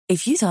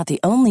If you thought the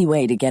only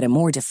way to get a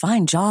more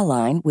defined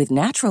jawline with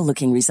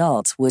natural-looking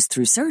results was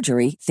through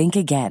surgery, think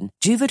again.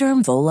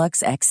 Juvederm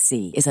Volux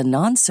XC is a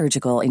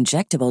non-surgical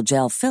injectable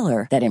gel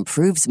filler that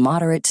improves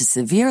moderate to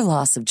severe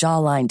loss of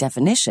jawline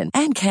definition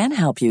and can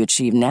help you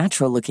achieve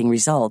natural-looking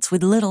results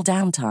with little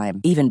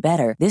downtime. Even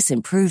better, this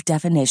improved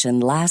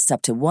definition lasts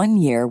up to 1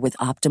 year with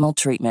optimal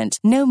treatment.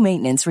 No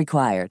maintenance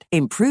required.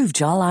 Improve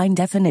jawline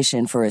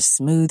definition for a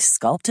smooth,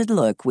 sculpted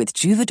look with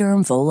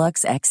Juvederm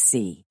Volux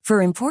XC.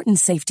 For important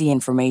safety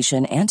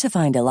information and to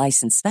find a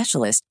licensed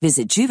specialist,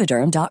 visit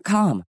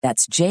Juvederm.com.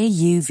 That's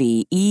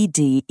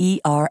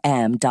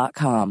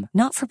JUVEDERM.com.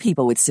 Not for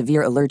people with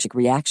severe allergic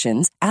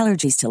reactions,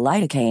 allergies to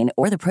lidocaine,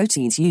 or the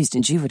proteins used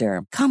in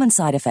Juvederm. Common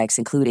side effects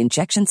include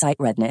injection site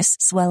redness,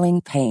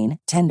 swelling, pain,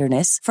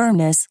 tenderness,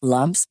 firmness,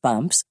 lumps,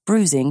 bumps,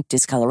 bruising,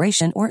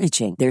 discoloration, or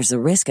itching. There's a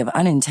risk of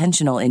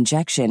unintentional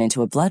injection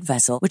into a blood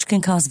vessel, which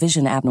can cause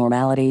vision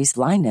abnormalities,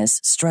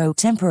 blindness, stroke,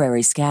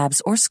 temporary scabs,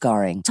 or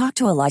scarring. Talk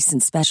to a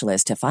licensed specialist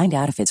to find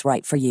out if it's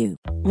right for you.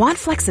 Want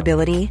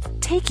flexibility?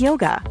 Take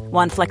yoga.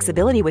 Want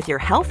flexibility with your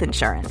health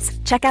insurance?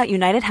 Check out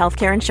United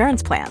Healthcare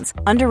Insurance Plans.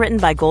 Underwritten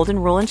by Golden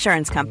Rule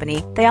Insurance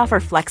Company, they offer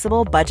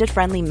flexible,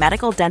 budget-friendly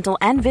medical, dental,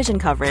 and vision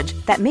coverage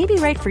that may be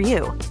right for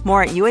you.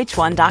 More at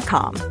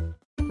UH1.com.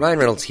 Ryan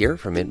Reynolds here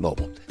from Mint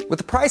Mobile. With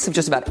the price of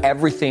just about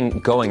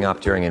everything going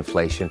up during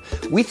inflation,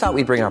 we thought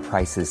we'd bring our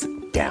prices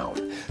down.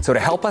 So to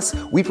help us,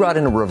 we brought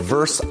in a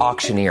reverse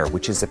auctioneer,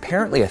 which is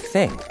apparently a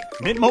thing.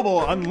 Mint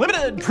Mobile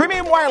Unlimited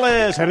Premium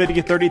Wireless. How to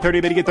get 30,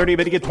 30, bit to get 30,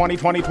 bit to get 20,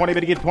 20, 20,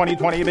 bit to get 20,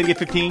 20, bit to get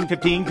 15,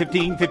 15,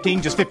 15,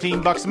 15, just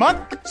 $15 a month?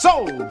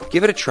 Sold!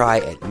 Give it a try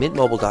at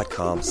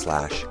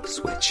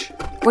mintmobile.com/switch.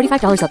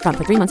 $45 up front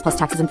for 3 months plus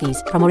taxes and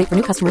fees. Promo rate for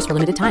new customers for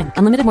limited time.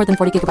 Unlimited more than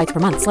 40 gigabytes per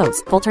month.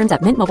 Slows full terms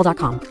at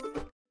mintmobile.com.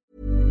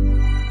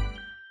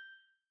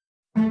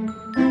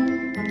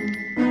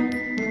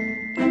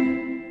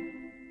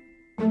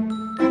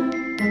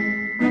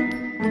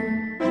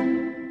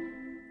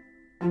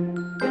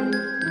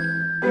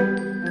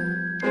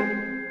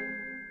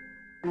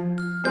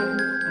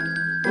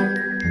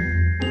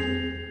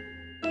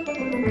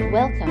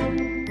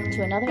 Welcome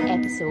to another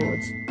episode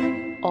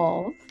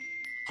of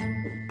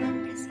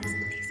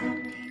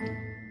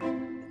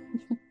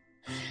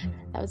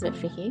That was a bit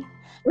freaky.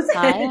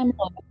 Hi, I'm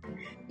Lauren.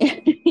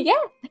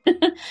 Yeah,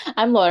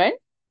 I'm Lauren.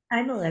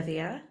 I'm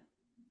Olivia.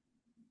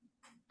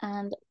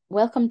 And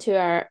welcome to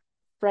our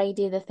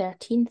Friday the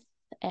 13th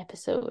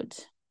episode.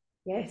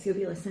 Yes, you'll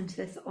be listening to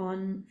this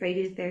on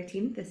Friday the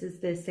 13th. This is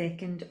the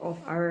second of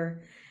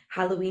our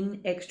Halloween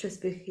extra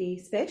spooky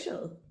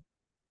special.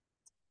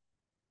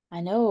 I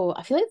know.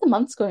 I feel like the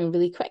month's going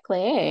really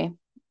quickly, eh?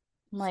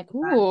 I'm like,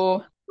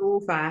 ooh. So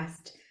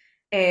fast.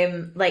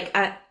 Like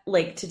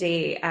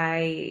today,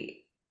 I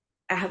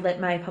had lit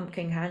my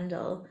pumpkin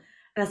candle,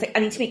 and I was like, I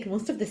need to make the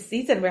most of this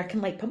season where I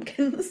can light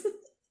pumpkins.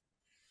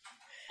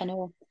 I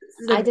know.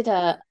 I did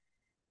an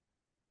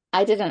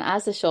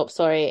Asda shop,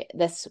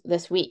 this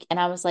week, and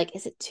I was like,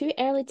 is it too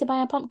early to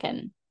buy a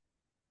pumpkin?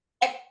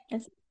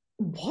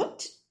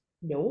 What?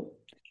 No.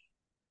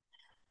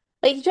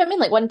 Like, do you know what I mean?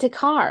 Like one to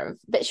carve.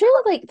 But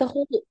surely like the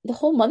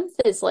whole month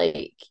is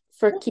like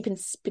for keeping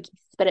spooky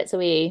spirits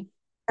away.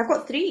 I've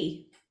got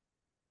 3.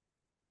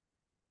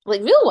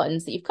 Like real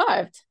ones that you've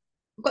carved.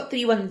 I've got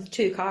 3 ones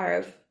to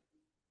carve.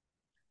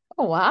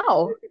 Oh wow.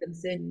 I'll do them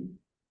soon.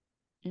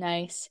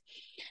 Nice.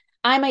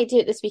 I might do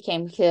it this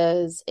weekend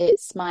because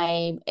it's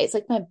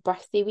like my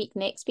birthday week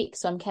next week.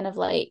 So I'm kind of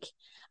like,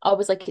 I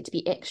always like it to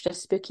be extra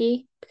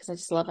spooky because I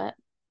just love it.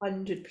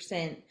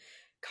 100%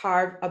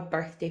 carve a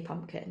birthday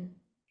pumpkin.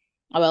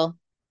 I will.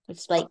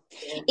 It's like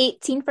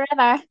 18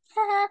 forever.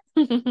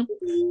 I'm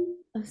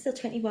still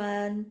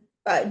 21.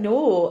 But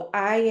no,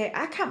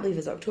 I can't believe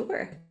it's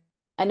October.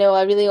 I know,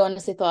 I really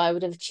honestly thought I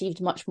would have achieved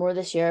much more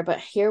this year,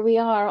 but here we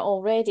are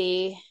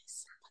already.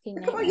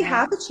 Look at what you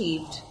have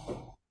achieved.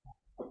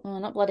 Oh,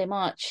 not bloody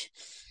much.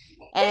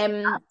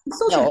 So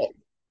no.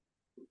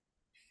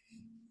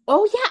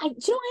 Oh yeah, do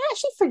you know, I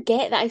actually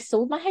forget that I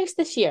sold my house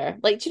this year.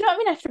 Like, do you know what I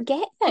mean? I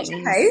forget things.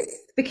 Your house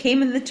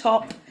became in the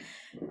top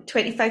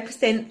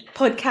 25%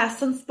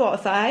 podcasts on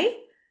Spotify.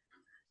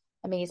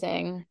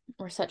 Amazing.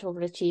 We're such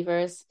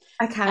overachievers.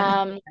 I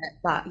can't it,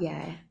 but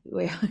yeah,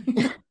 we are.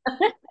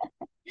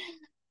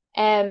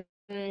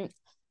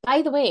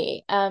 By the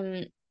way,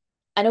 I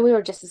know we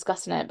were just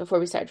discussing it before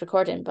we started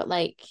recording, but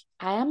like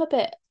I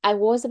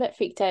was a bit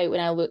freaked out when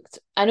I looked.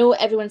 I know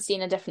everyone's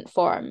seen a different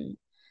form,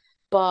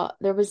 but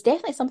there was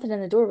definitely something in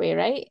the doorway,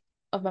 right,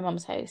 of my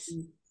mum's house.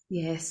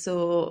 Yeah,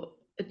 so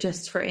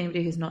just for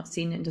anybody who's not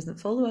seen it and doesn't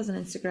follow us on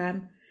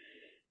Instagram,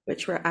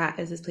 which we're at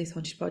as This Place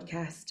Haunted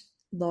Podcast,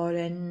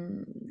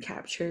 Lauren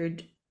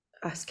captured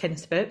a kind of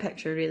spirit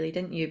picture, really,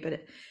 didn't you?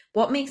 But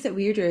what makes it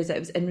weirder is that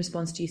it was in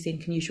response to you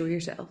saying, "Can you show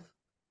yourself?"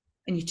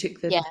 And you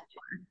took the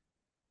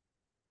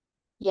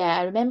Yeah,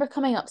 I remember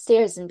coming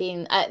upstairs and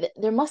being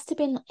it must have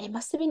been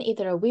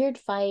either a weird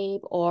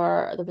vibe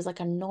or there was like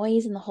a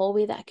noise in the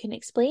hallway that I couldn't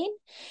explain.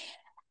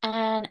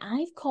 And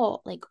I've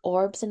caught like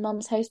orbs in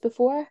mum's house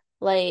before,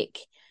 like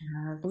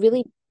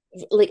really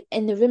like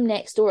in the room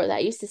next door that I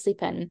used to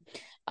sleep in,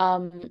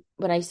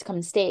 when I used to come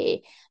and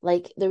stay,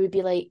 like there would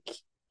be like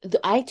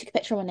I took a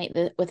picture one night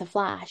with a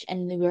flash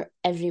and they were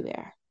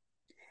everywhere.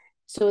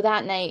 So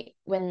that night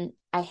when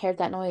I heard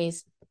that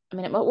noise, I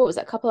mean, what was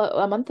it,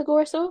 a month ago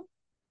or so?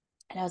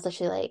 And I was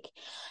literally like,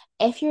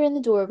 if you're in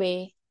the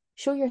doorway,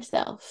 show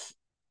yourself.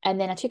 And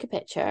then I took a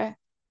picture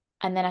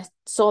and then I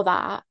saw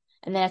that.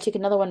 And then I took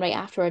another one right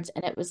afterwards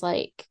and it was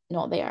like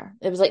not there.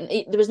 It was like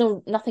there was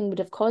nothing would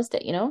have caused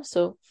it, you know?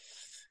 So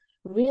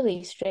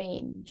really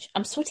strange.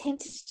 I'm so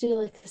tempted to do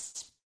like a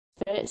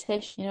spirit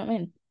session, you know what I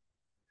mean?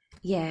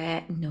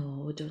 Yeah,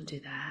 no, don't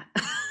do that.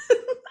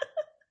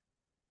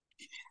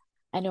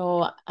 I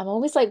know I'm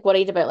always like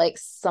worried about like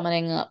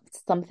summoning up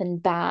something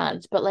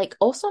bad, but like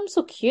also I'm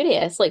so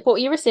curious. Like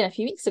what you were saying a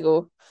few weeks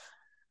ago.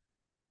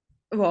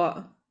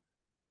 What?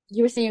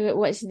 You were saying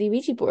what's the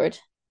Ouija board?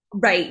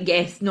 Right,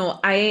 yes. No,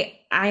 I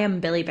am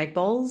Billy Big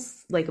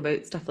Balls, like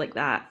about stuff like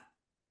that.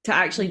 To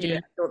actually do it,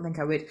 I don't think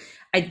I would.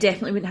 I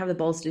definitely wouldn't have the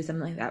balls to do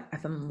something like that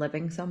if I'm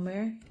living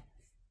somewhere.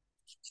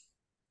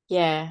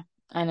 Yeah,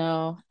 I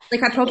know.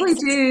 Like I'd probably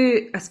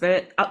do a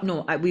spirit.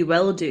 No, we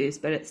will do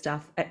spirit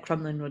stuff at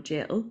Crumlin Road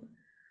Jail.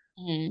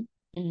 Mhm.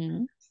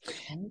 Mhm.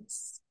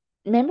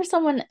 Remember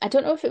someone, I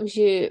don't know if it was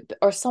you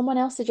or someone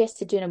else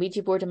suggested doing a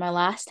Ouija board in my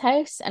last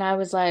house, and I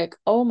was like,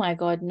 oh my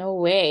God, no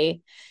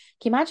way.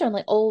 Can you imagine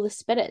like all the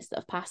spirits that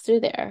have passed through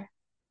there?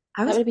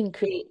 I That was, would have been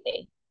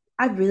crazy.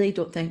 I really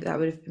don't think that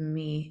would have been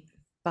me,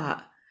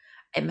 but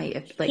it might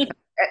have like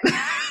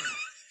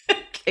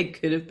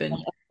it could have been,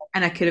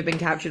 and I could have been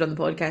captured on the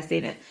podcast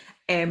saying it.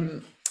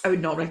 I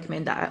would not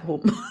recommend that at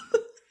home.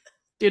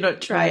 Do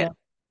not try it.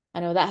 I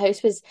know that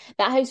house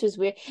was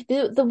weird.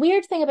 The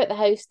weird thing about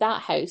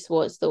that house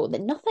was though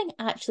that nothing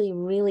actually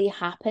really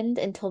happened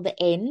until the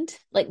end,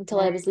 like until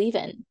I was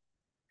leaving.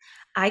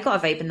 I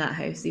got a vibe in that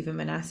house even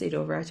when I stayed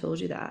over. I told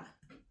you that.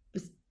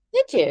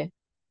 Did you?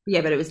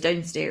 Yeah, but it was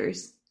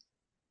downstairs.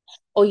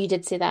 Oh, you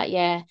did say that,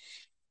 yeah.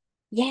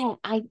 Yeah,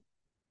 I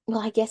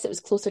guess it was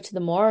closer to the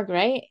morgue,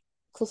 right?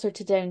 Closer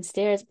to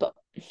downstairs, but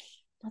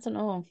I don't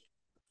know.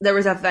 There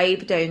was a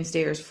vibe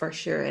downstairs for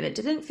sure, and it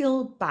didn't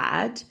feel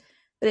bad,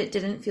 but it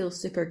didn't feel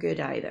super good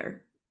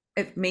either.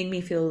 It made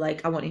me feel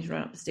like I wanted to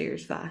run up the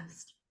stairs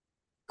fast.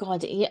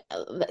 God, yeah,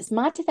 it's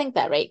mad to think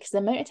that, right? Because the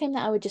amount of time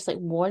that I would just like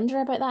wander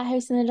about that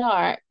house in the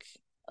dark,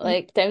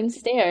 like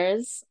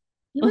downstairs,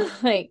 You were,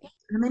 like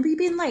I remember you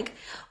being like,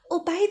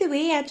 "Oh, by the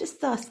way, I just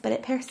saw a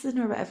spirit person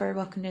or whatever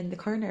walking in the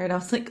corner," and I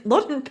was like,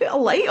 "Lauren, put a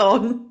light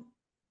on."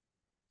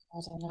 I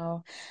don't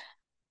know.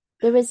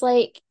 There was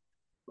like,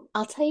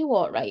 I'll tell you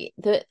what, right?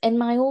 In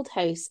my old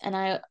house, and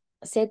I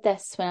said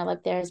this when I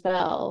lived there as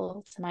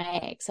well to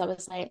my ex, I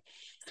was like,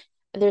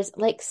 there's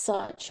like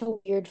such a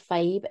weird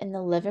vibe in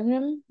the living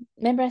room.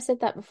 Remember I said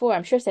that before?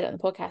 I'm sure I said it on the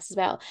podcast as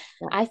well.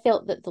 Yeah. I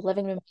felt that the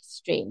living room was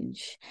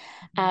strange.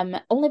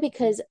 Only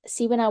because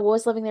see, when I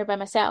was living there by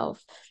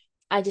myself,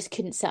 I just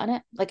couldn't sit on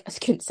it. Like I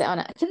just couldn't sit on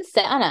it. I couldn't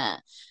sit on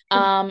it.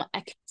 I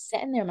couldn't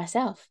sit in there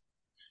myself.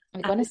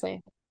 Like I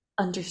honestly.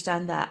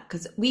 understand that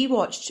because we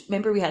watched.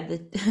 Remember, we had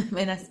the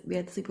we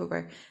had the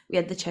sleepover. We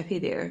had the chippy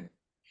there,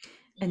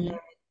 and then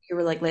you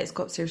were like, "Let's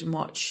go upstairs and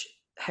watch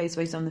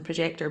Housewives on the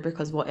projector,"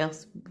 because what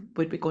else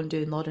would we go and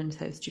do in Lauren's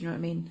house? Do you know what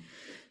I mean?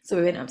 So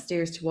we went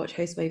upstairs to watch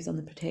Housewives on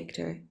the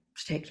Protector,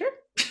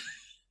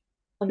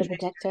 On the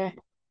projector.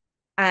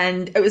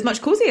 and it was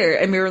much cozier,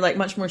 and we were like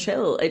much more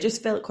chill. It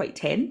just felt quite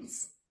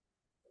tense.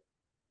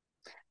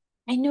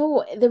 I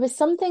know there was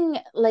something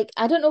like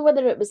I don't know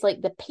whether it was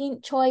like the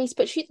paint choice,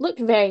 but she looked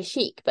very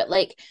chic, but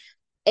like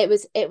it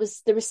was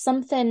there was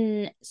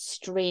something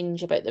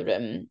strange about the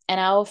room, and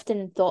I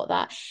often thought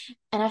that.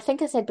 And I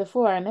think I said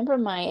before, I remember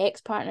my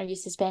ex-partner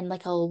used to spend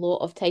like a lot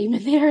of time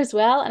in there as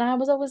well, and I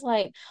was always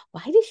like,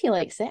 why does she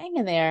like sitting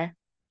in there?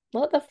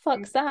 What the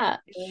fuck's that?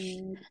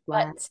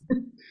 Wow. But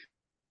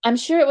I'm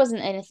sure it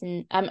wasn't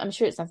anything. I'm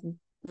sure it's nothing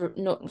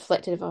not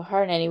reflective of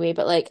her in any way.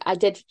 But like I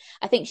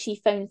think she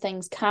found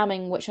things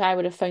calming, which I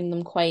would have found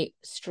them quite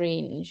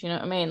strange. You know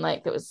what I mean?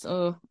 Like it was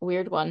a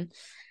weird one.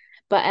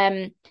 But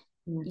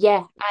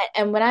yeah.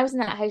 And when I was in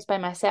that house by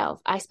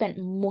myself, I spent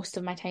most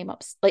of my time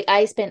like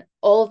I spent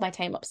all of my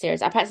time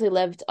upstairs. I practically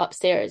lived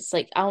upstairs.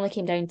 Like I only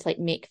came down to like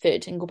make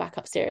food and go back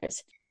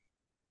upstairs.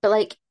 But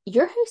like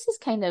your house is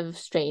kind of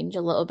strange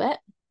a little bit.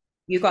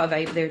 You got a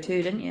vibe there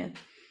too, didn't you?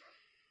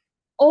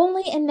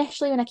 Only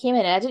initially when I came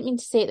in, and I didn't mean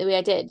to say it the way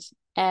I did.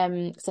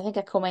 Because I think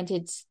I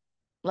commented,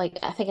 like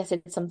I think I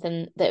said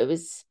something that it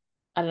was,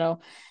 I don't know,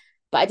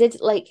 but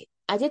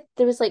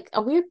there was like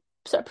a weird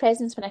sort of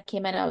presence when I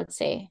came in, I would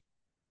say,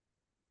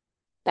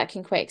 that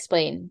can quite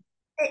explain.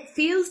 It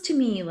feels to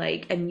me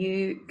like, and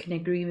you can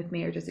agree with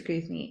me or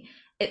disagree with me,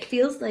 it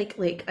feels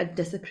like a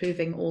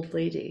disapproving old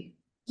lady.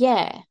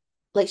 Yeah,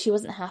 like she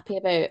wasn't happy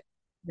about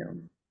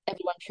No.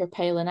 everyone sure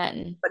piling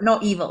in. But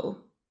not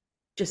evil,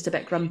 just a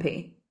bit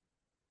grumpy.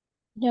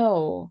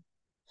 No,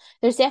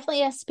 there's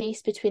definitely a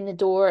space between the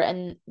door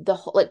and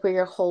like where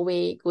your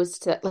hallway goes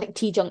to like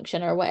T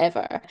junction or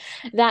whatever.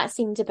 That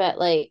seemed a bit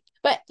like,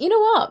 but you know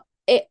what?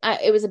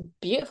 it was a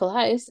beautiful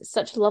house.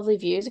 Such lovely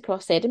views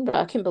across Edinburgh.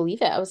 I couldn't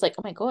believe it. I was like,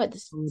 oh my God,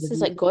 Oh, this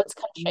is like God's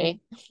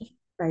country.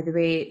 by the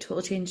way,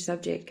 total change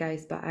subject,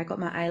 guys, but I got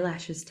my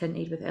eyelashes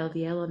tinted with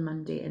LVL on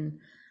Monday and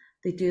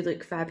they do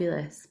look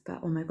fabulous. But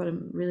oh my God,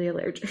 I'm really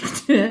allergic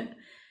to it.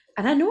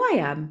 And I know I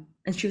am.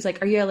 And she was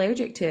like, are you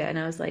allergic to it? And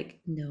I was like,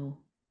 no.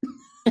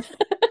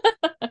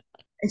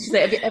 And she's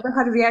like, have you ever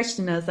had a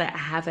reaction? And I was like, I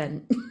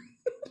haven't.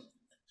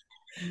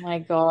 Oh my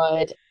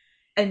God.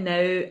 And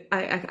now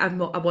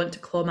I want to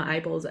claw my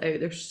eyeballs out.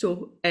 They're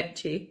so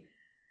itchy.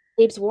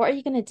 Babes, what are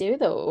you gonna do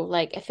though?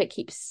 Like if it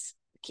keeps,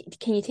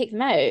 can you take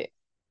them out?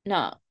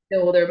 No.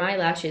 No, they're my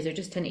lashes. They're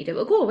just tinted. It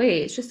will go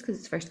away. It's just because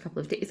it's the first couple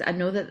of days. I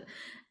know that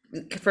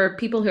for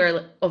people who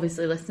are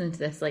obviously listening to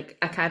this, like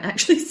I can't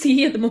actually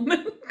see at the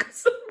moment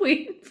because I'm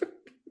waiting for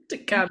it to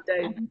calm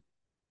down.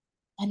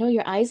 I know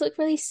your eyes look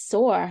really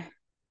sore.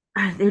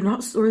 And they're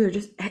not sore. They're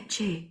just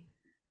itchy.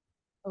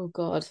 Oh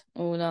God.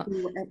 Oh no.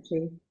 So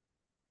itchy.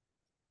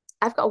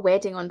 I've got a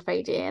wedding on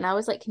Friday and I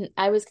was like,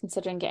 I was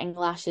considering getting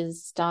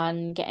lashes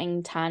done,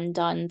 getting tan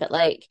done, but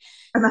like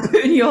Am I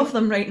putting you off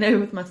them right now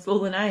with my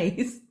swollen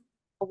eyes?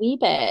 a wee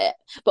bit.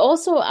 But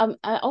also,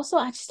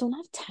 I just don't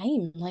have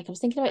time. Like I was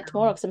thinking about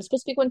tomorrow because I'm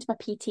supposed to be going to my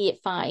PT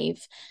at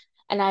 5,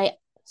 and I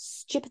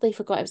stupidly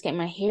forgot I was getting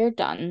my hair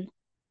done.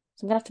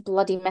 So I'm gonna have to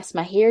bloody miss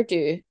my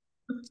hairdo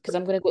because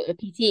I'm gonna go to the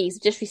PT. So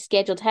just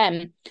rescheduled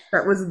him.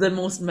 That was the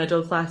most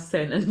middle class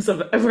sentence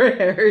I've ever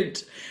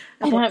heard.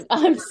 And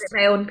I'm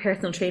My own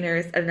personal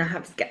trainers, and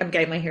I'm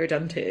getting my hair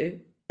done too.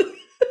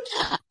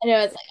 I know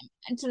it's like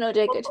I don't know,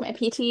 do I go to my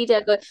PT? Do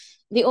I go?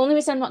 The only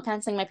reason I'm not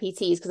cancelling my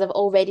PT is because I've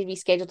already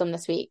rescheduled them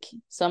this week.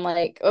 So I'm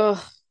like, oh,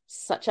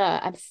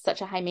 I'm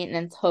such a high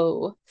maintenance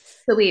hoe.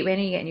 So wait, when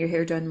are you getting your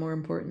hair done? More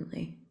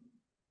importantly,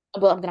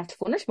 Well, I'm gonna have to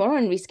phone her tomorrow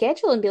and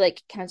reschedule and be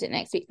like, can I do it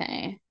next week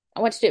now? I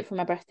want to do it for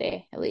my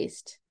birthday at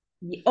least.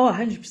 oh,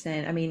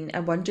 100%. I mean,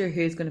 I wonder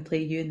who's going to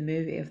play you in the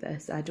movie of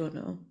this. I don't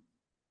know.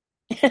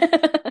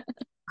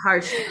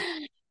 Hard.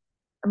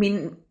 I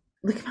mean,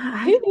 look at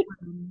my eyes.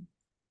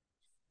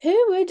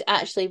 Who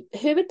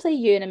would play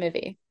you in a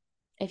movie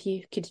if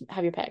you could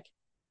have your pick?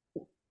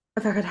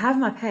 If I could have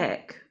my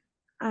pick,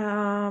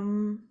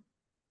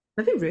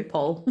 maybe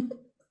RuPaul.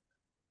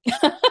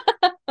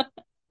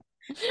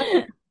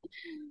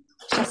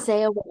 Just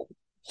say a word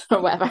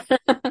or whatever.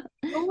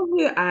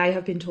 Who I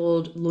have been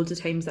told loads of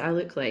times that I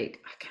look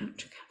like. I can't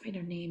find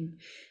her name.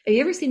 Have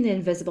you ever seen The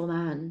Invisible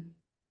Man?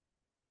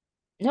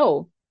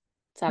 No,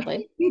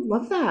 sadly. You'd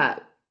love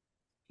that.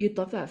 You'd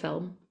love that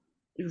film.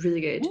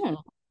 Really good.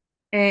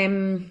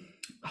 Oh,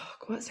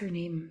 what's her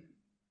name?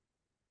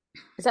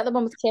 Is that the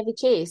one with Chevy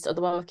Chase or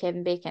the one with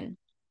Kevin Bacon?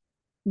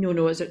 No,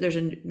 there's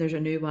a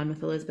new one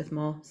with Elizabeth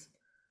Moss.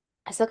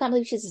 I still can't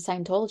believe she's a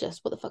Scientologist.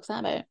 What the fuck's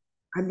that about?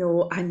 I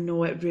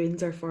know it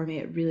ruins her for me.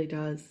 It really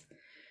does.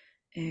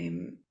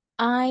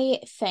 I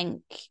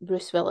think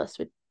Bruce Willis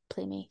would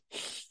play me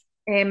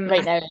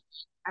right now.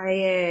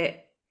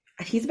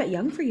 He's a bit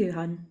young for you,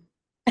 hon.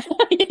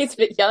 He's a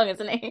bit young,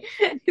 isn't he?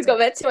 He's got a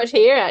bit too much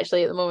hair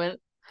actually at the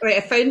moment. Right,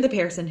 I found the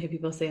person who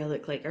people say I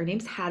look like. Her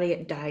name's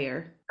Harriet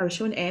Dyer. I was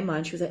showing Emma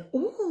and she was like,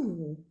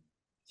 oh,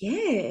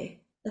 yeah,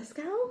 this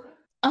girl?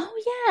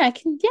 Oh yeah, I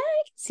can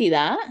see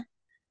that.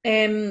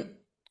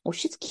 Oh,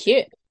 she's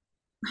cute.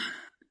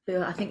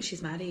 Well, I think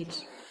she's married.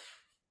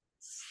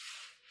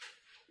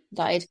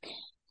 Died.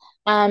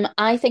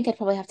 I think I'd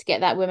probably have to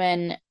get that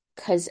woman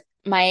because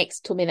my ex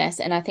told me this,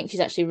 and I think she's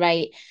actually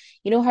right.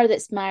 You know her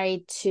that's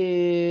married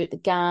to the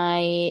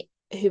guy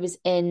who was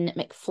in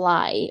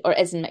McFly or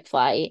is in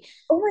McFly.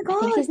 Oh my God,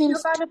 I think his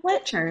name's Giovanna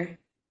Fletcher.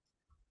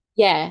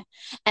 Yeah,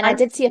 and I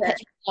did see a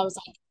picture.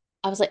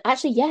 I was like,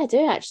 actually, yeah, I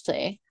do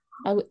actually.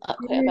 Quite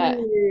a bit.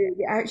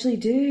 You actually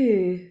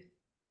do.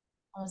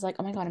 I was like,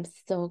 oh my God, I'm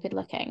so good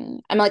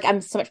looking.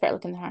 I'm so much better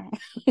looking than her.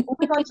 Oh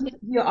my God,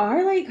 you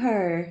are like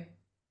her.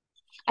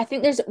 I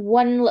think there's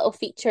one little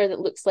feature that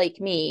looks like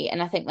me,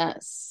 and I think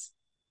that's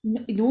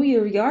No,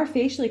 you are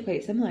facially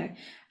quite similar.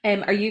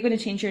 Are you going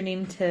to change your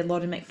name to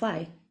Lauren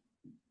McFly?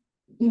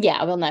 yeah,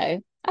 I will now.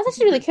 That's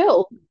actually really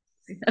cool.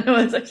 I know,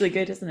 it's actually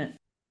good, isn't it?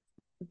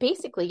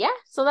 Basically, yeah.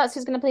 So that's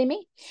who's going to play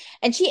me.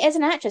 And she is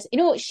an actress. You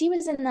know, she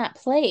was in that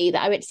play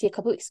that I went to see a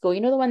couple weeks ago.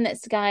 You know, the one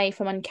that's the guy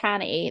from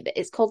Uncanny.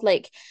 It's called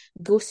like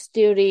Ghost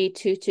Story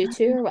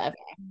 222 or whatever.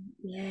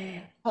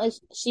 Yeah.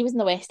 She was in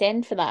the West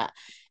End for that.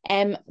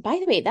 By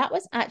the way, that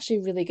was actually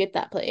really good,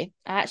 that play.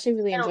 I actually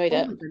really enjoyed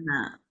it. In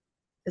that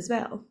as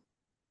well.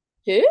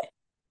 Who?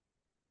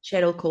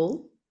 Cheryl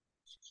Cole.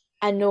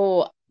 I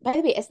know. By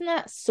the way, isn't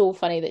that so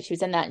funny that she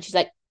was in that and she's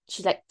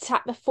like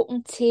tap the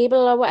fucking table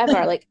or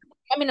whatever? Like,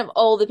 I mean, of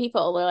all the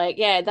people, they're like,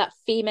 yeah, that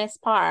famous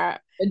part.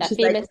 And that she's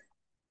famous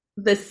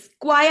like, the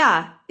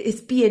squire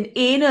is being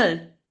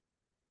anal.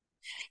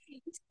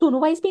 Don't know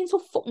why he's being so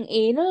fucking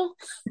anal.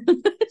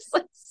 It's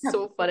like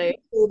so funny.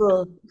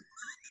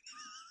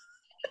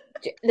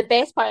 The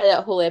best part of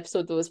that whole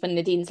episode though was when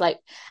Nadine's like,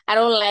 I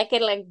don't like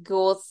it like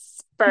ghost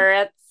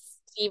spirits,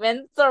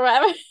 demons or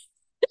whatever.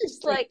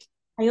 Just like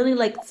I only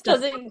like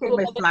stuff doesn't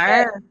with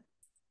flour.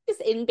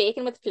 Just in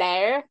bacon with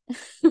flour.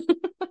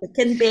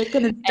 Chicken,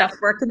 bacon and stuff,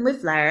 working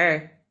with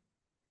flour.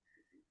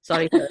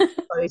 Sorry to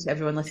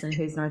everyone listening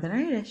who's Northern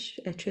Irish.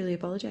 I truly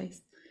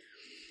apologise.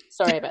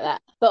 Sorry about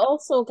that. But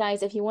also,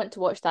 guys, if you want to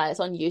watch that, it's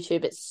on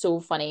YouTube. It's so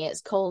funny.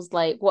 It's called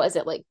like, what is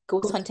it? Like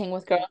Ghost Hunting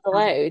with Girls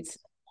Aloud.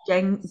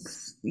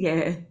 Jinx,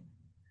 yeah.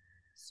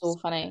 So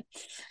funny.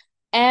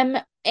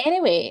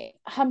 Anyway,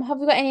 have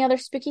we got any other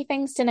spooky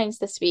things to announce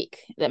this week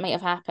that might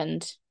have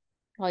happened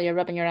while you're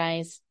rubbing your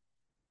eyes?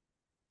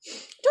 I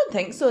don't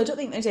think so. I don't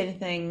think there's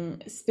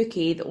anything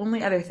spooky. The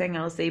only other thing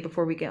I'll say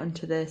before we get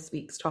onto this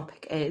week's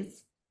topic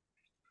is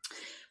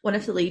one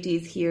of the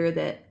ladies here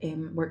that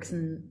works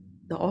in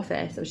the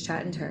office, I was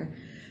chatting to her,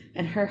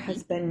 and her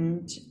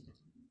husband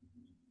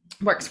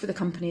works for the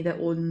company that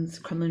owns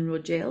Crumlin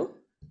Road Jail.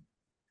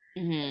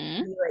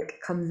 Mm-hmm. He like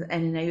comes in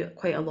and out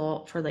quite a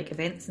lot for like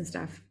events and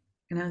stuff.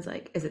 And I was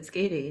like, "Is it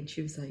scary?" And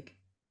she was like,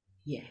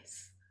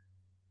 "Yes."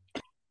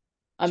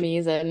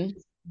 Amazing.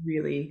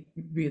 Really,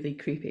 really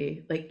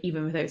creepy. Like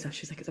even without stuff,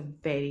 she was like, "It's a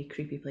very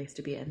creepy place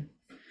to be in."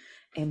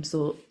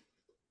 So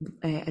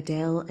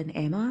Adele and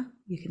Emma,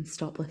 you can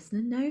stop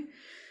listening now.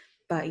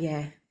 But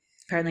yeah,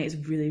 apparently it's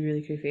really,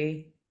 really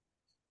creepy.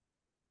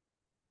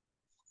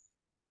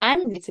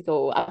 I'm ready to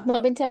go. I've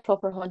not been to a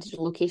proper haunted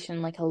location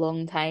in like a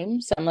long time,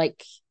 so I'm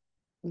like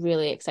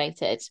really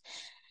excited.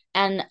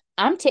 And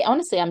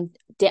honestly, I'm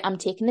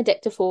taking the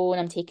dictaphone.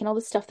 I'm taking all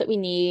the stuff that we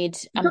need.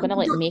 I'm gonna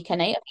like make a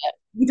night of it.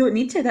 You don't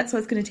need to. That's what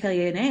I was going to tell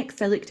you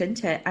next. I looked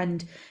into it,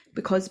 and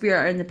because we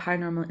are in the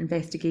paranormal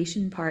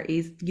investigation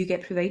parties, you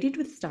get provided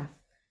with stuff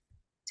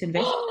to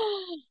investigate.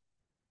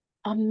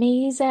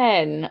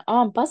 Amazing.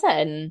 Oh, I'm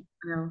buzzing.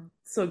 I know,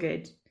 so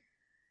good.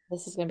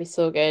 This is gonna be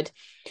so good.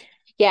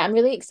 Yeah, I'm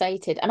really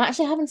excited. I'm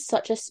actually having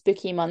such a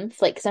spooky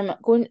month. Like, 'cause I'm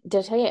going, did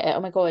I tell you it?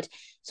 Oh my God.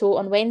 So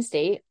on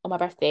Wednesday, on my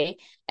birthday,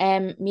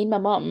 me and my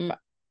mum,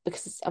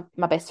 because it's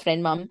my best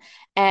friend mum,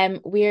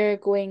 we're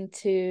going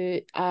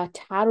to a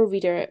tarot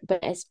reader,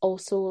 but it's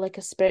also like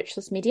a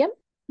spiritualist medium.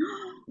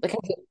 Like,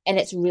 and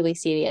it's really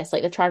serious.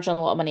 Like they're charging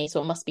a lot of money,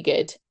 so it must be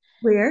good.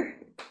 Where?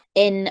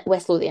 In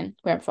West Lothian,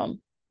 where I'm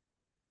from.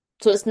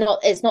 So it's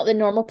not the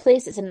normal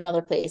place, it's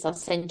another place. I'll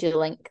send you the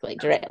link like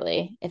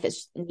directly if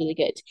it's really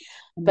good.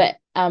 But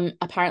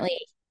apparently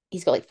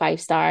he's got like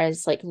 5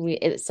 stars. Like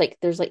it's like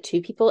there's like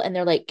 2 people and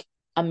they're like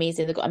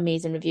amazing. They've got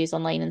amazing reviews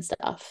online and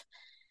stuff.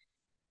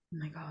 Oh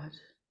my God.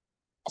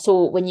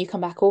 So when you come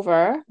back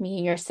over, me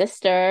and your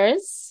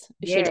sisters,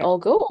 we should all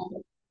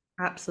go.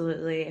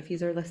 Absolutely. If you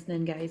are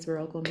listening, guys, we're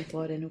all going with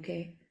Lauren,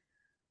 okay?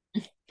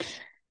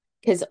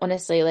 Because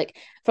honestly, like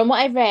from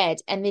what I've read,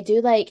 and they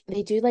do like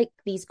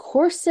these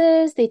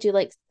courses, they do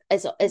like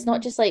it's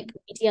not just like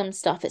medium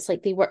stuff, it's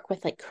like they work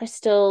with like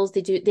crystals,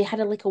 they had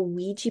like a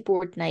Ouija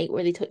board night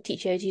where they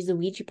teach you how to use a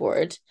Ouija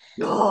board.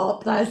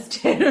 Oh, that's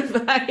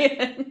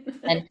terrifying.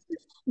 And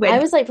I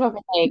was like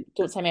probably like,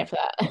 don't sign me up for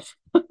that.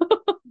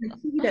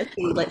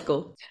 Let's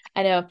go.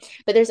 I know,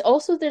 but there's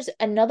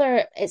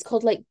another, it's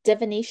called like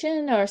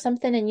divination or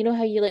something, and you know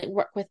how you like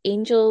work with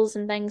angels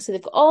and things, so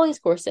they've got all these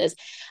courses.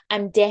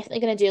 I'm definitely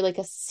going to do like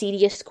a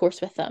serious course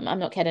with them. I'm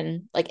not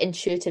kidding, like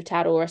intuitive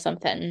tarot or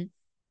something.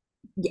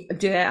 Yeah,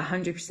 do it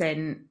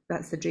 100%.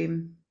 That's the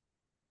dream.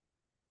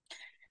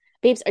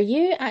 Babes, are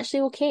you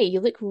actually okay? You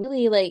look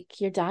really like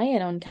you're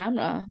dying on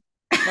camera.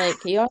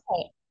 Like, are you all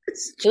right?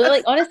 You look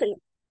like, honestly,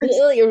 you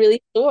look like you're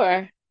really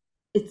sore.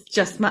 It's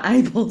just my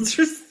eyeballs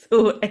are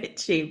so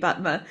itchy,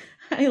 but my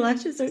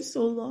eyelashes are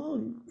so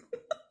long.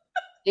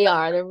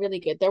 They're really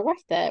good. They're worth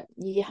it.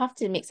 You have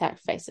to make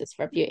sacrifices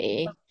for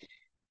beauty.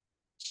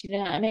 Do you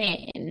know what I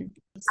mean?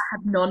 I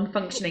have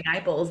non-functioning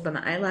eyeballs, but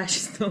my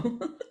eyelashes though.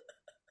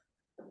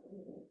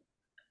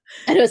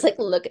 And it was like,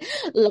 look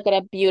at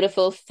a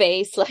beautiful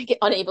face, like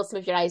unable to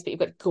move your eyes, but you've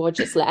got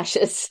gorgeous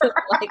lashes.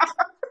 Like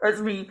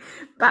that's me.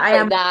 But I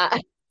am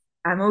that.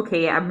 I'm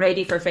okay. I'm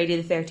ready for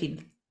Friday the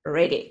 13th.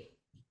 Ready.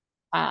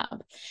 So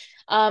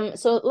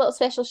a little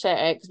special shout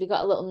out because we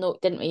got a little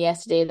note, didn't we,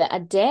 yesterday that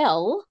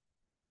Adele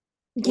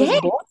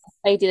was born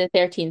Friday the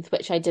 13th,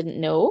 which I didn't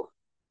know.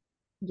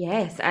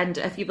 Yes, and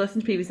if you've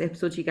listened to previous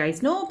episodes, you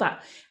guys know,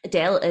 but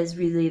Adele is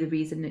really the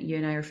reason that you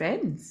and I are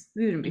friends.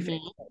 We wouldn't be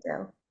friends with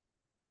Adele.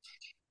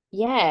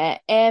 Yeah,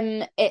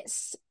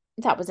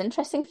 that was an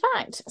interesting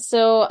fact.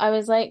 So I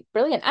was like,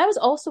 brilliant. I was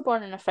also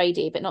born on a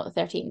Friday, but not the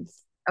 13th.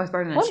 I was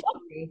born on a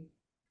Tuesday.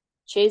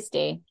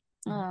 Tuesday.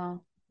 Oh.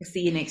 I'll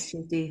see you next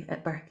Tuesday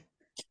at birth.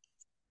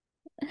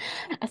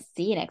 I'll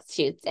see you next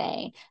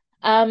Tuesday.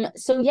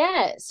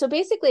 So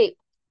basically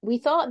we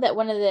thought that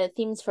one of the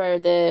themes for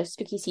the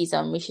spooky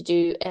season we should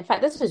do, in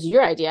fact, this was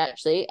your idea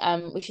actually,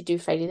 we should do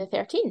Friday the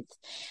 13th.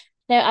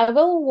 Now I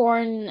will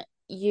warn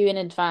you in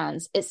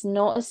advance, it's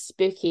not as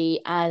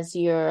spooky as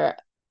your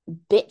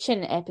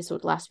bitchin'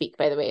 episode last week,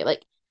 by the way.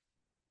 Like,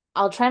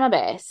 I'll try my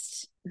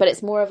best, but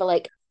it's more of a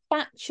like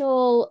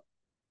factual.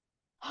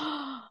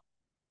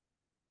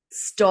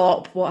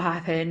 Stop. What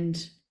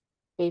happened?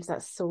 Babes,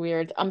 that's so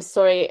weird. I'm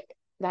sorry.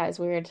 That is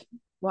weird.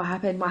 What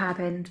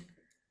happened?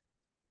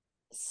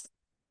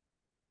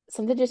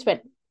 Something just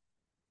went.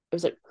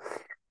 It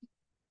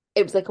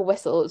was like a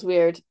whistle. It was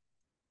weird.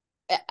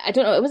 I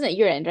don't know. It wasn't at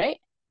your end, right?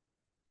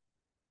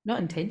 Not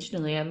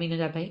intentionally. I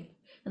mean, I might,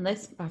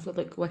 unless I've got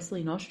like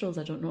whistly nostrils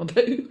I don't know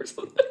about or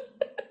something.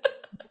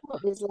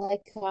 It was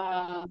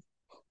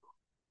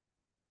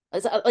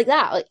it's like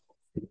that. Like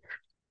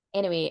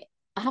anyway,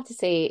 I have to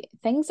say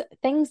things.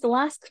 The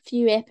last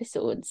few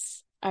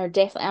episodes are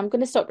definitely. I'm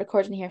going to stop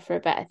recording here for a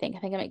bit. I think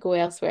I might go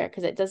elsewhere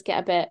because it does get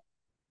a bit.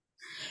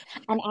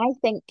 And I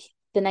think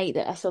the night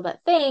that I saw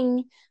that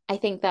thing, I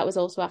think that was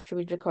also after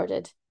we'd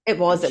recorded. It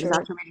was. I'm It was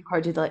sure. after we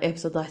recorded the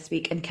episode last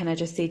week. And can I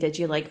just say, did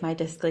you like my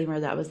disclaimer?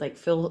 That was like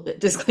full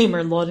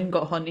disclaimer. Lauren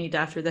got haunted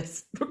after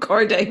this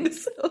recording.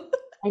 So.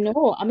 I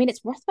know. I mean,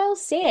 it's worthwhile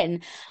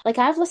saying. Like,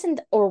 I've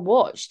listened or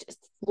watched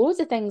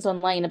loads of things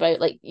online about,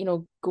 like,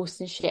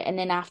 ghosts and shit, and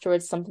then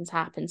afterwards something's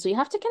happened. So you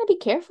have to kind of be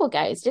careful,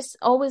 guys. Just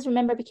always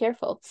remember, be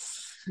careful.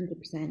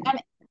 100%.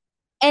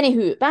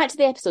 Anywho, back to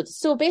the episode.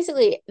 So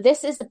basically,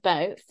 this is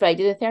about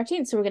Friday the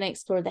 13th. So we're going to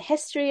explore the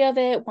history of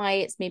it, why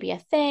it's maybe a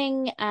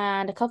thing,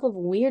 and a couple of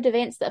weird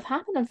events that have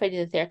happened on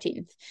Friday the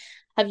 13th.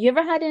 Have you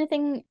ever had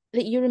anything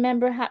that you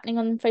remember happening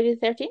on Friday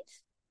the 13th?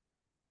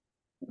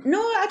 No,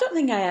 I don't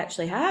think I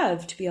actually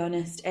have, to be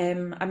honest.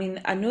 I mean,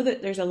 I know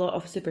that there's a lot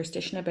of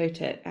superstition about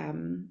it,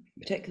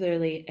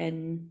 particularly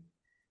in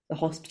the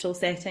hospital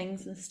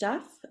settings and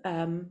stuff.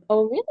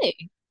 Oh,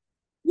 really?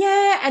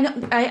 Yeah,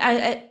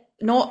 and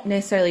not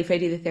necessarily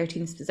Friday the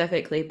 13th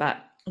specifically,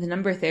 but the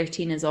number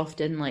 13 is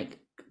often like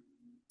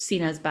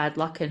seen as bad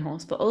luck in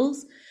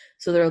hospitals.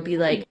 So there'll be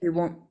like, there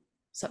won't,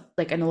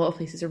 like in a lot of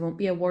places, there won't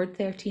be a ward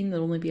 13,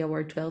 there'll only be a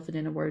ward 12 and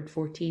then a ward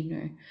 14,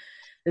 or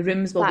the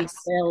rooms will be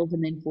 12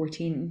 and then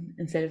 14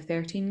 instead of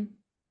 13.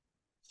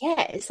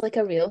 Yeah, it's like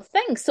a real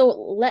thing. So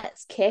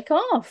let's kick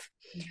off.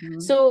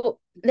 So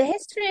the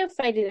history of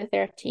Friday the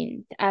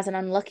 13th as an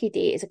unlucky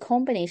day is a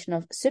combination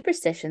of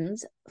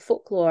superstitions,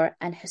 folklore,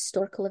 and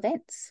historical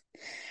events.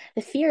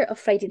 The fear of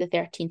Friday the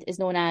 13th is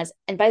known as,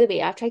 and by the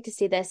way, I've tried to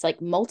say this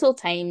like multiple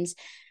times,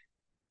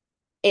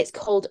 it's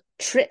called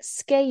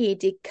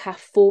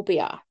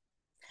triskaidekaphobia.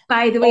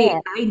 By the way,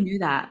 I knew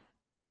that.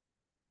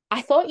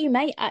 I thought you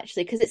might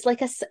actually, because it's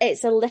like it's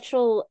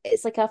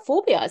like a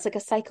phobia. It's like a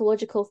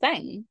psychological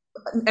thing.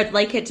 I'd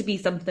like it to be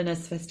something as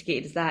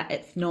sophisticated as that.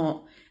 It's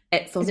not.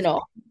 It's on, Is it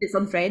not? It's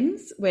on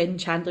Friends when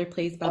Chandler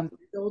plays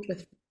Bamboozled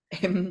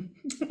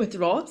with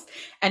Ross,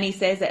 and he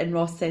says it, and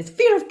Ross says,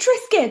 "Fear of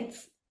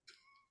Triscuits."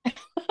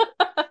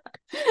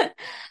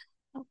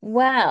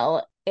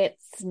 Well,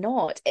 it's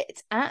not.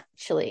 It's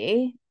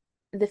actually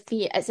the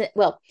fear. It's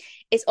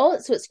all.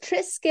 So it's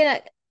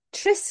Triska.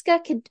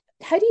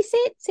 How do you say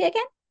it? Say it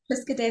again.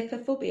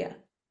 Triskaidekaphobia. Is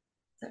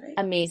that right?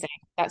 Amazing.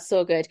 That's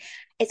so good.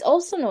 It's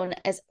also known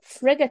as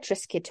phobia.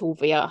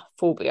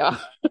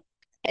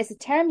 It's a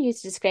term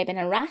used to describe an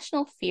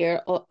irrational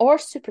fear or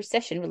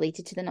superstition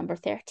related to the number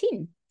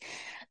 13.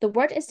 The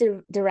word is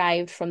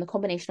derived from the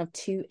combination of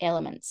two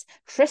elements.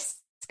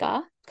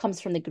 Triska comes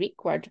from the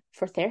Greek word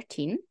for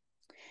 13,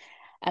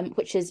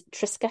 which is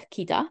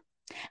triskakeida,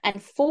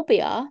 and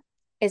phobia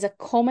is a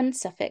common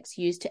suffix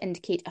used to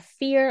indicate a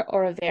fear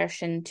or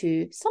aversion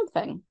to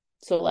something.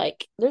 So,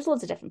 like, there's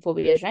loads of different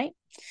phobias, right?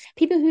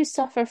 People who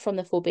suffer from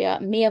the phobia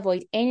may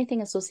avoid anything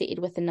associated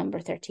with the number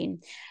 13,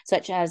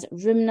 such as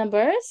room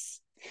numbers,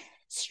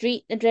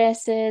 street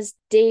addresses,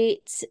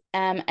 dates,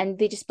 and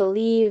they just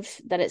believe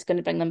that it's going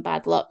to bring them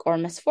bad luck or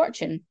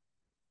misfortune.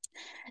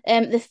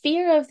 The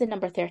fear of the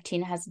number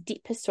 13 has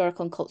deep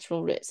historical and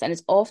cultural roots and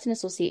is often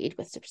associated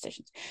with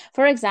superstitions.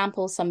 For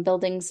example, some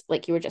buildings,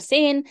 like you were just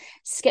saying,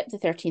 skip the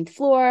 13th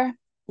floor,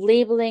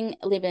 labeling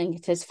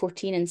it as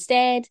 14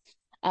 instead,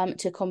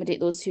 to accommodate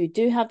those who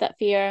do have that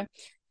fear.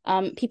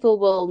 People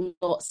will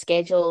not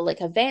schedule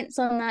like events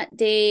on that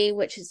day,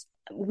 which is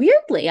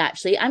weirdly,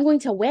 actually, I'm going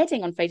to a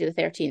wedding on Friday the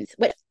 13th,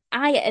 which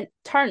I, in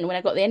turn, when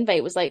I got the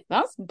invite, was like,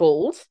 that's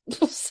bold.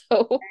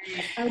 So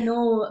I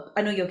know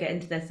you'll get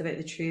into this about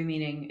the true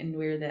meaning and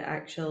where the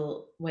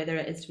actual, whether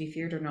it is to be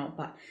feared or not,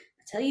 but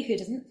I tell you who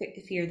doesn't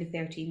fear the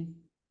 13,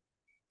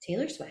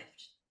 Taylor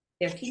Swift.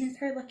 13 is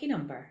her lucky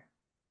number.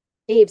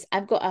 Babes,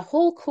 I've got a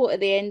whole quote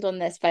at the end on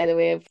this, by the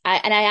way,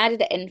 and I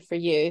added it in for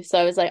you. So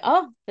I was like,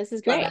 oh, this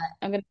is great.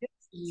 I'm going to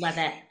love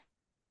it.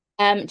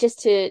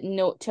 Just to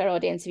note to our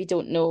audience, if you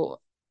don't know,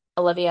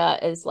 Olivia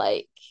is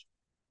like,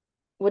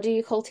 what do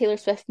you call Taylor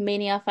Swift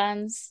mania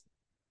fans?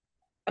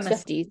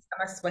 Swifties.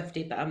 I'm a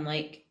Swiftie, but I'm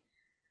like,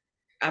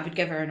 I would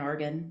give her an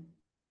organ.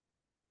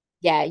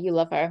 Yeah, you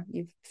love her.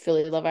 You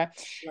fully love her.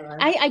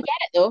 I get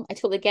it though. I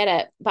totally get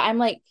it. But I'm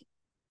like,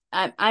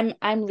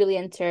 I'm really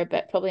into her,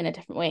 but probably in a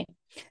different way.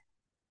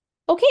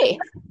 Okay,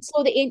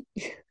 so the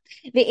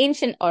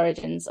ancient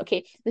origins.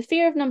 Okay, the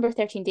fear of number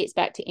 13 dates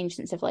back to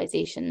ancient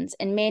civilizations.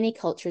 In many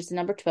cultures, the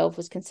number 12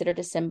 was considered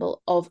a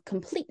symbol of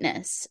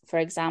completeness. For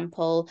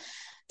example,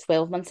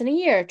 12 months in a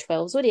year,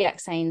 12 zodiac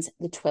signs,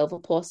 the 12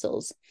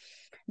 apostles.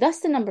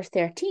 Thus, the number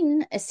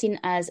 13 is seen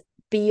as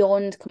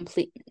beyond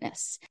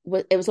completeness.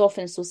 It was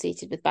often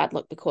associated with bad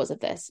luck because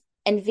of this.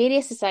 In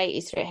various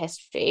societies throughout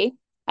history,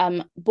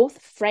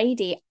 both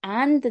Friday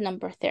and the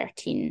number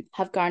 13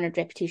 have garnered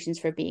reputations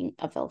for being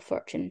of ill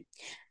fortune.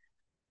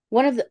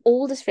 One of the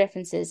oldest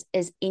references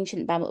is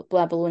ancient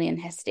Babylonian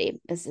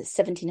history, as the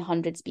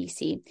 1700s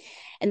BC.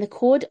 In the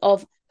Code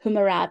of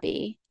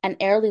Hammurabi, an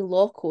early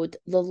law code,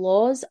 the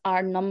laws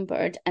are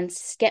numbered and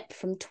skip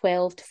from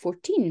 12 to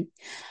 14.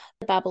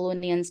 The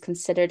Babylonians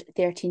considered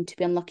 13 to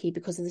be unlucky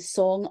because of the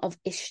Song of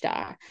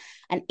Ishtar,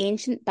 an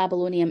ancient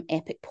Babylonian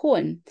epic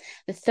poem.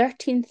 The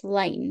 13th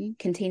line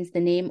contains the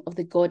name of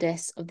the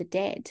goddess of the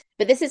dead.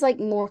 But this is like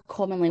more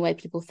commonly why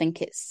people think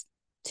it's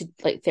to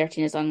like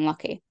 13 is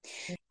unlucky.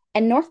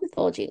 In Norse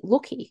mythology,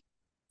 Loki.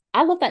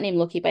 I love that name,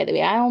 Loki, by the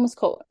way. I almost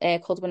called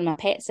one of my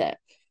pets it.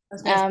 I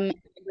was going to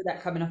say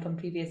that coming up on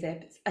previous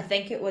episodes. I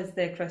think it was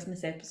the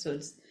Christmas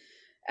episodes.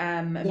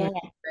 And we were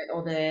talking about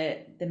all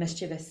the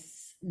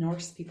mischievous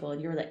Norse people,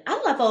 and you were like, I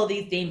love all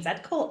these names.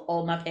 I'd call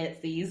all my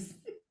pets these.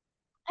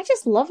 I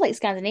just love like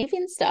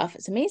Scandinavian stuff.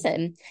 It's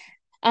amazing.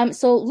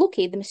 So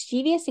Loki, the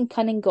mischievous and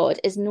cunning god,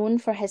 is known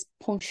for his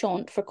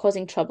penchant for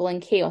causing trouble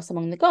and chaos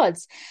among the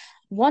gods.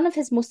 One of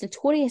his most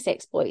notorious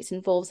exploits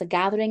involves a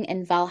gathering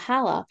in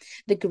Valhalla,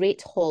 the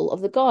Great Hall of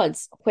the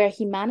Gods, where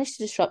he managed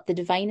to disrupt the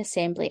divine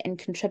assembly and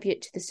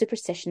contribute to the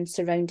superstition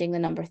surrounding the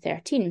number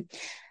 13.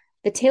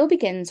 The tale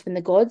begins when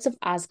the gods of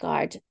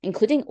Asgard,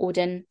 including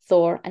Odin,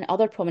 Thor, and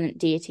other prominent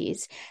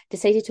deities,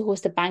 decided to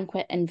host a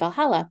banquet in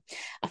Valhalla.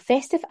 A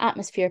festive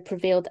atmosphere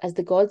prevailed as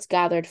the gods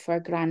gathered for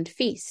a grand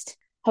feast.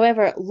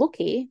 However,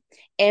 Loki,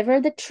 ever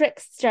the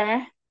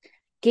trickster,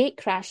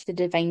 gate-crashed the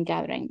divine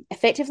gathering,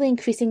 effectively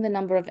increasing the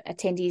number of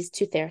attendees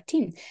to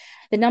 13.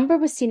 The number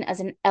was seen as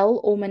an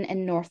ill omen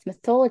in Norse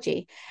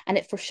mythology, and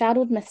it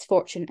foreshadowed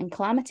misfortune and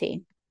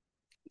calamity.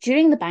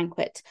 During the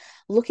banquet,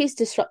 Loki's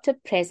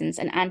disruptive presence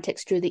and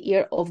antics drew the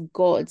ear of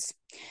gods.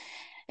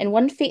 In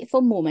one fateful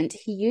moment,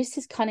 he used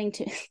his cunning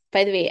to...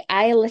 By the way,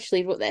 I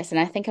literally wrote this, and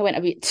I think I went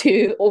a bit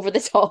too over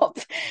the top.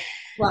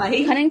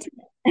 Why? Cunning to...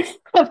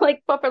 I'm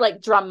like proper like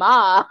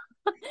drama.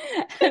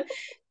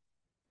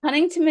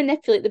 Cunning to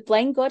manipulate the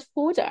blind god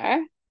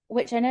Hodor,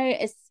 which I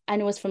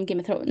know is from Game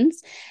of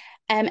Thrones,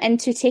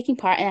 into taking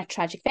part in a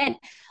tragic event.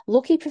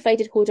 Loki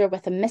provided Hodor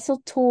with a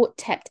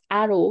mistletoe-tipped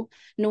arrow,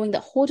 knowing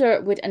that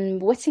Hodor would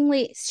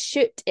unwittingly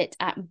shoot it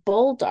at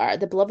Balder,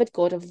 the beloved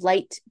god of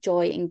light,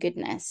 joy, and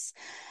goodness.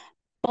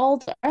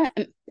 Balder,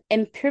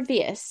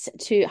 impervious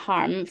to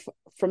harm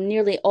from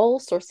nearly all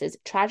sources,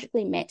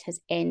 tragically met his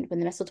end when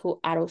the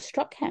mistletoe arrow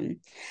struck him.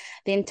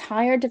 The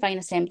entire divine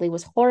assembly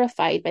was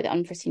horrified by the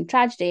unforeseen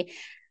tragedy,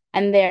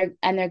 and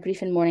their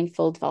grief and mourning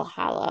filled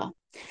Valhalla.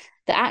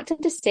 The act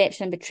of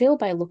deception and betrayal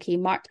by Loki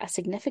marked a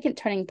significant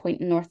turning point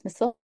in Norse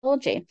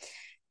mythology.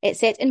 It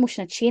set in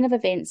motion a chain of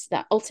events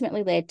that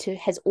ultimately led to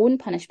his own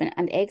punishment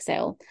and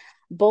exile.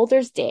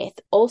 Balder's death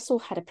also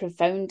had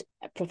profound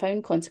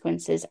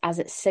consequences, as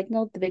it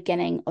signalled the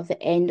beginning of the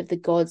end of the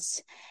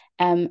gods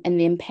and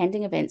the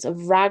impending events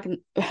of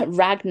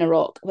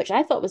Ragnarok, which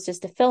I thought was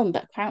just a film,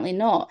 but apparently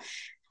not.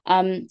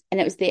 And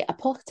it was the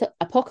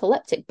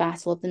apocalyptic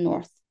battle of the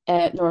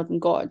northern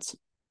gods.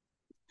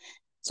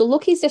 So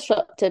Loki's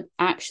disruptive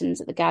actions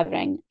at the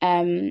gathering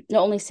not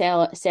only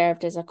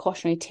served as a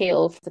cautionary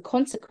tale for the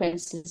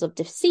consequences of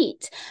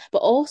deceit, but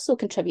also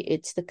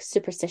contributed to the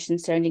superstition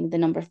surrounding the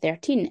number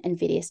 13 in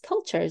various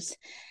cultures.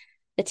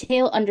 The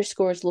tale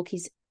underscores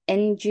Loki's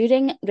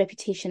enduring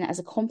reputation as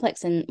a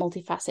complex and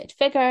multifaceted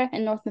figure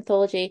in Norse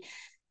mythology,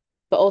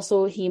 but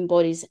also he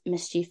embodies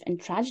mischief and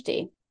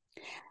tragedy.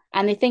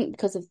 And they think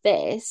because of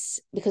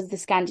the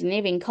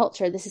Scandinavian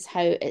culture, this is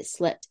how it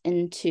slipped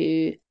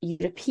into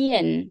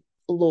European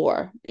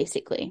lore,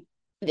 basically.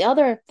 The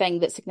other thing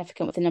that's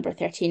significant with the number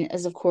 13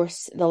 is, of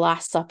course, the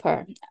Last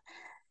Supper.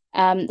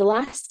 The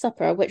Last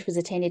Supper, which was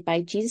attended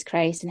by Jesus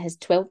Christ and his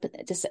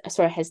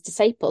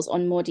disciples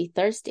on Maundy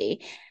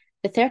Thursday,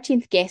 the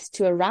 13th guest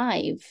to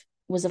arrive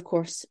was, of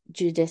course,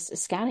 Judas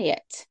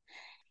Iscariot.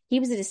 He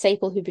was a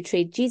disciple who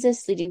betrayed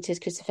Jesus, leading to his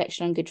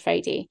crucifixion on Good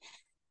Friday.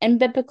 In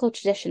biblical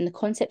tradition, the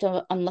concept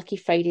of Unlucky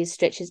Fridays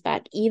stretches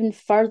back even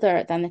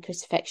further than the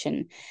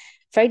crucifixion.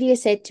 Friday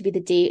is said to be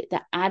the day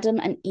that Adam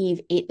and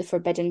Eve ate the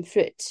forbidden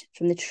fruit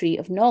from the tree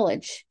of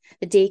knowledge,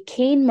 the day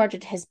Cain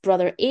murdered his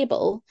brother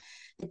Abel,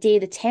 the day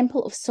the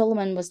Temple of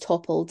Solomon was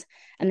toppled,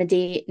 and the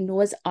day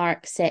Noah's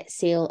Ark set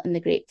sail in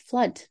the Great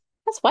Flood.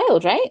 That's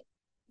wild, right?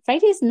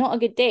 Friday is not a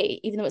good day,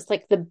 even though it's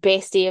like the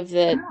best day of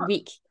the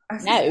week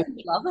now. I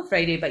love a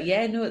Friday, but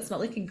yeah, no, it's not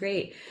looking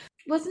great.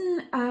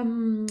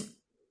 Wasn't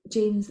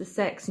James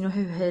VI, you know,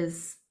 how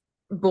his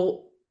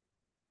boat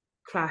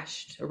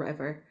crashed or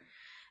whatever,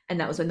 and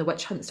that was when the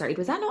witch hunt started?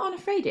 Was that not on a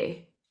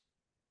Friday?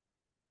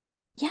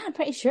 Yeah, I'm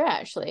pretty sure,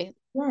 actually.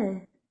 Yeah,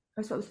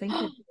 that's what I was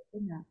thinking.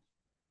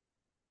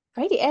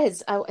 Friday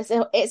is.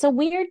 It's a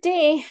weird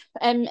day,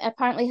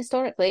 apparently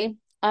historically.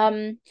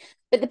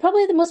 But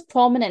probably the most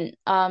prominent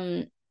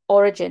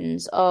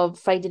origins of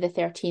Friday the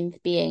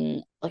 13th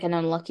being like an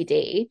unlucky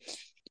day.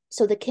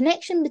 So the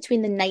connection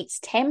between the Knights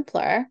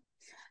Templar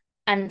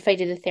and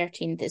Friday the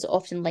 13th is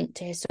often linked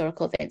to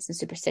historical events and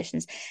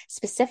superstitions,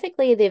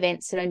 specifically the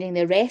events surrounding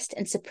the arrest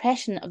and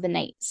suppression of the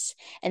Knights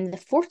in the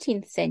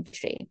 14th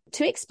century.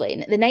 To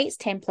explain, the Knights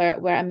Templar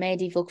were a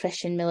medieval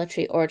Christian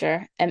military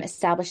order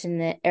established in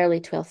the early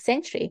 12th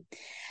century.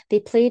 They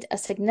played a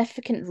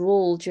significant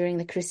role during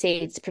the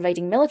Crusades,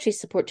 providing military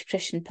support to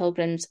Christian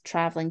pilgrims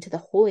travelling to the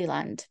Holy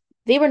Land.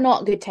 They were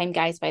not good time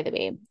guys, by the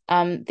way.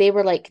 They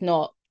were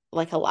not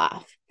like a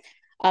laugh.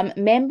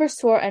 Members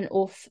swore an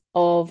oath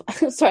of...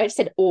 Sorry, I just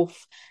said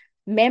oath.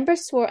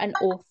 Members swore an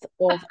oath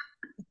of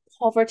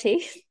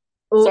poverty.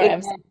 Oh, Sorry,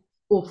 yeah.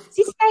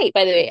 See, right,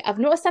 by the way, I've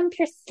noticed I'm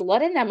pure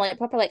slurring. I'm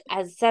proper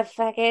as the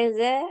fuck is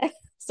it?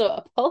 So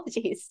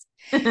apologies.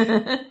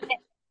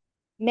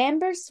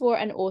 Members swore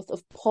an oath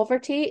of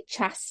poverty,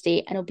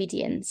 chastity, and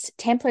obedience.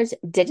 Templars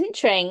didn't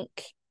drink,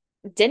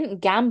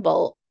 didn't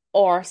gamble,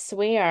 or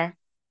swear.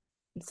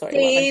 Sorry,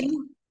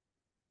 same.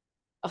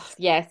 Oh,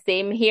 yeah,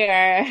 same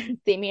here.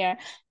 Same here.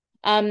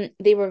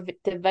 They were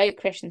devout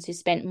Christians who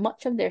spent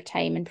much of their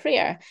time in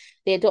prayer.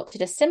 They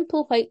adopted a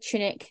simple white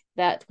tunic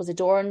that was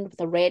adorned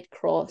with a red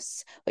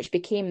cross, which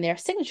became their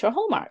signature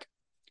hallmark.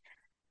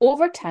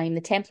 Over time,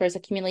 the Templars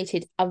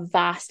accumulated a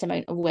vast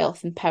amount of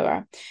wealth and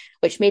power,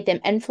 which made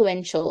them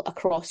influential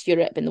across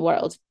Europe and the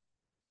world,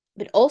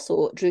 but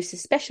also drew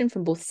suspicion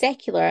from both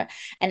secular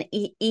and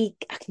I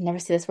can never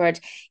say this word,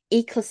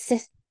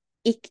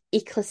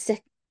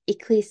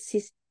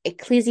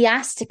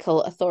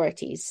 ecclesiastical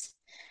authorities.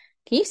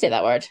 Can you say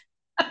that word?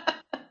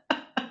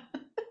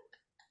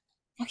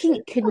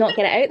 Fucking could not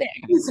get it out there.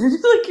 You sounded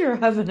like you're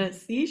having a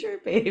seizure,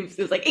 babes.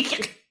 It was like...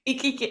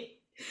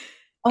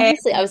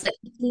 Honestly, I was like,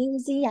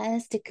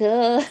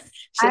 ecclesiastical.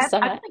 I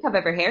don't think I've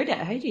ever heard it.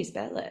 How do you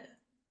spell it?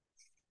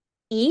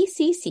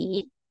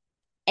 Ecclesiastical.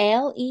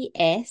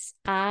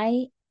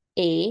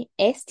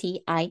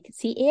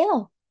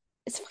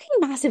 It's a fucking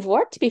massive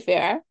word, to be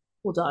fair.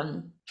 Hold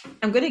on.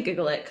 I'm going to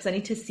Google it because I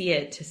need to see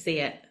it to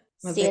say it.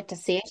 Say it to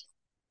say it.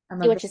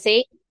 See what you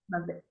say.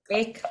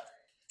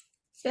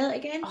 Spell it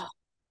again. Oh.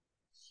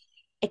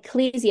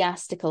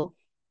 Ecclesiastical.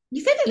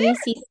 You said it there.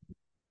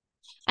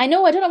 I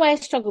know, I don't know why I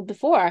struggled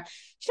before.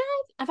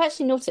 I've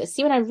actually noticed,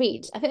 see when I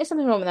read, I think there's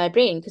something wrong with my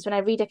brain because when I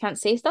read I can't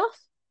say stuff.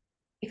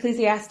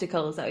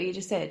 Ecclesiastical, is that what you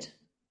just said?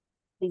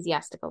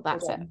 Ecclesiastical,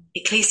 that's it.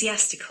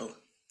 Ecclesiastical.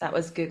 That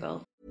was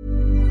Google.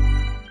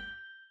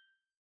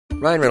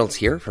 Ryan Reynolds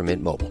here from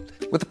Mint Mobile.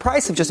 With the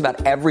price of just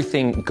about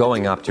everything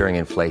going up during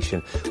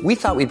inflation, we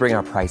thought we'd bring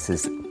our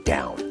prices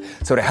down.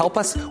 So to help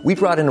us, we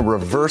brought in a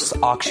reverse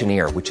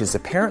auctioneer, which is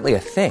apparently a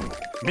thing.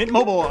 Mint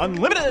Mobile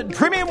Unlimited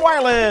Premium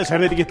Wireless. How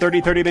to get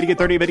 30, 30, bit to get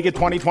 30, bit to get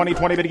 20, 20,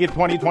 20, bit to get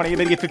 20, 20,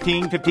 bit to get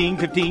 15, 15,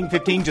 15,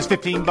 15, just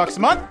 $15 a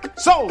month?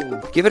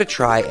 Sold! Give it a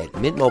try at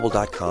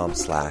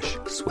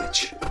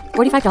mintmobile.com/switch.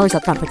 $45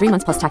 up front for 3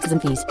 months plus taxes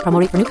and fees. Promo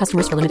rate for new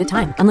customers for limited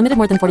time. Unlimited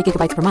more than 40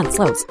 gigabytes per month.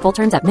 Slows full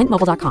terms at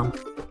mintmobile.com.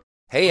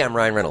 Hey, I'm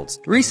Ryan Reynolds.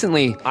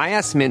 Recently, I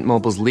asked Mint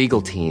Mobile's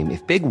legal team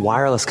if big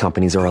wireless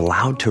companies are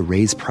allowed to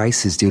raise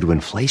prices due to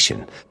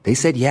inflation. They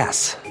said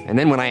yes. And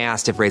then when I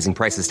asked if raising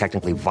prices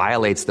technically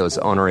violates those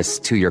onerous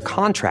 2-year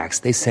contracts,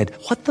 they said,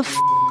 "What the f***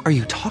 are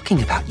you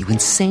talking about, you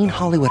insane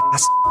Hollywood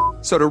ass?"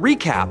 So to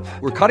recap,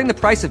 we're cutting the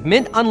price of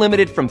Mint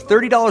Unlimited from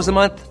 $30 a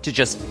month to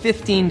just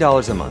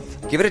 $15 a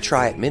month. Give it a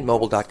try at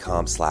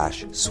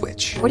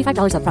mintmobile.com/switch.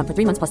 $45 up front for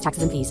 3 months plus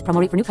taxes and fees.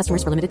 Promo rate for new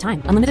customers for limited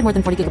time. Unlimited more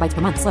than 40 gigabytes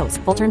per month. Slows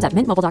full terms at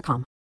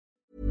mintmobile.com.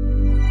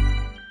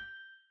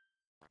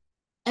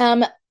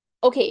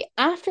 Okay,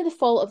 after the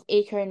fall of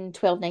Acre in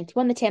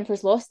 1291, the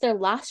Templars lost their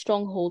last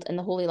stronghold in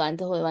the Holy Land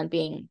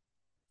being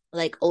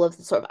all of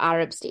the sort of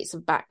Arab states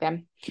of back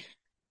then.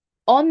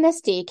 On this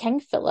day, King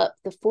Philip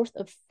IV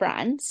of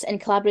France, in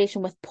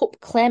collaboration with Pope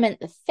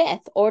Clement V,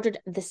 ordered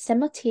the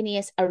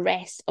simultaneous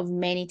arrest of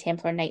many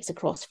Templar knights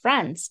across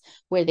France,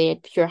 where they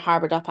had pure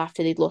harboured up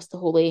after they'd lost the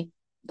Holy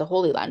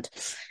Land.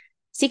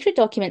 Secret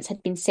documents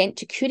had been sent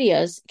to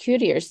couriers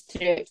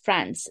throughout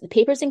France. The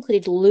papers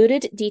included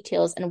lurid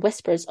details and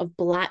whispers of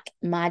black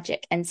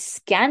magic and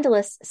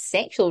scandalous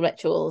sexual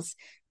rituals.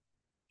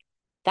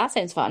 That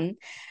sounds fun.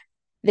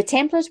 The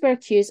Templars were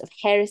accused of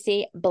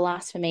heresy,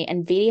 blasphemy,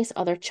 and various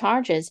other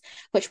charges,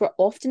 which were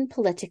often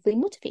politically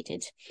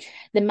motivated.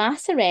 The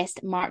mass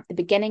arrest marked the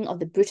beginning of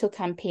the brutal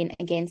campaign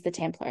against the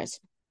Templars.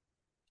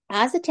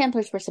 As the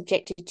Templars were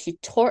subjected to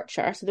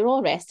torture, so they're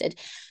all arrested,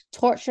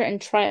 torture and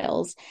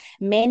trials,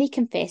 many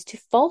confessed to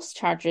false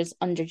charges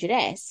under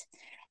duress.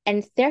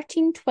 In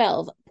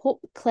 1312,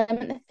 Pope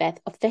Clement V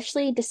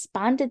officially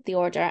disbanded the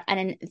order, and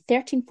in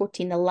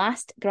 1314, the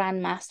last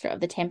Grand Master of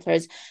the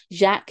Templars,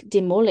 Jacques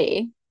de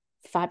Molay,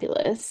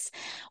 fabulous,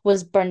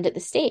 was burned at the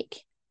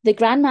stake. The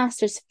Grand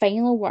Master's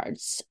final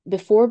words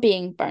before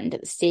being burned at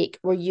the stake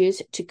were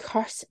used to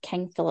curse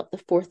King Philip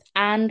IV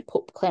and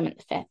Pope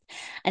Clement V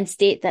and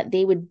state that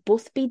they would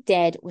both be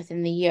dead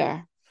within the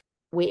year.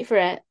 Wait for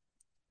it.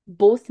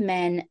 Both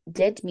men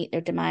did meet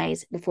their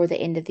demise before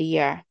the end of the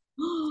year,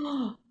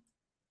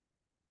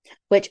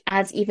 which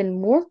adds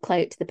even more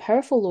clout to the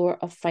powerful lore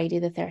of Friday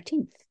the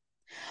 13th.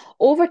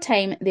 Over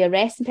time, the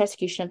arrest and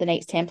persecution of the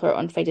Knights Templar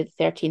on Friday the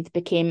 13th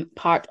became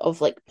part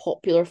of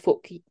popular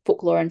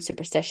folklore and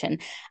superstition,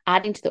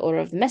 adding to the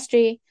aura of the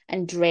mystery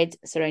and dread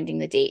surrounding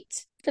the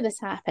date. After this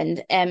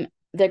happened,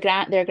 their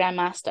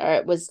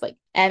grandmaster was like,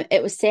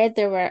 it was said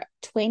there were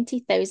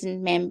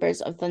 20,000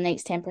 members of the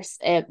Knights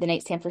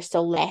Templar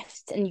still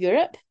left in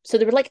Europe. So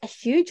they were like a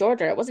huge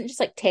order. It wasn't just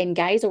like 10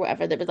 guys or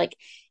whatever. There was like,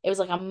 it was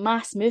like a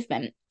mass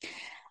movement.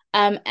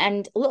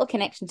 And a little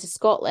connection to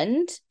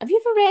Scotland. Have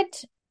you ever read,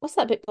 what's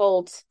that book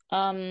called?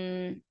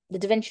 The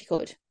Da Vinci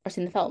Code, or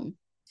seen the film?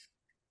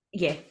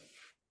 Yeah.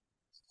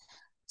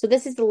 So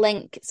this is the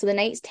link. So the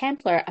Knights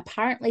Templar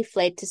apparently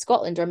fled to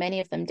Scotland, or many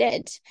of them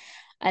did.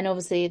 And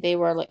obviously they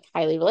were like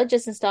highly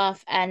religious and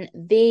stuff. And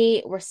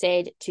they were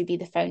said to be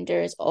the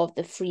founders of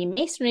the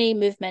Freemasonry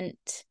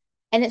movement.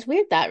 And it's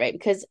weird that, right?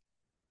 Because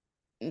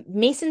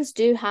Masons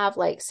do have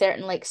like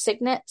certain like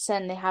signets,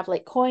 and they have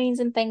like coins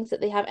and things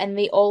that they have, and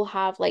they all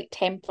have like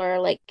Templar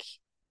like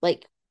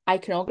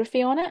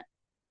iconography on it.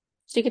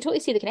 So you can totally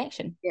see the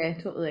connection. Yeah,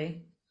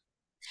 totally.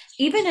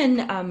 Even in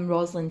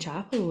Rosslyn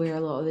Chapel, where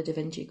a lot of the Da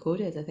Vinci Code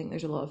is, I think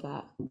there's a lot of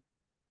that.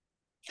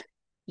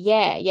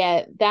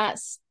 Yeah,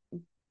 that's...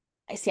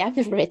 I see, I've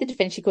never read the Da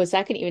Vinci Code, so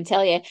I couldn't even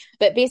tell you.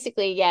 But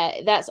basically,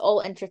 yeah, that's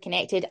all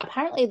interconnected.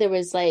 Apparently, there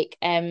was like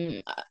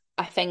a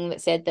thing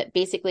that said that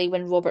basically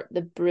when Robert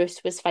the Bruce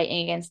was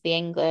fighting against the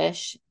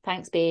English,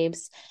 thanks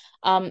babes,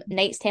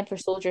 Knights Templar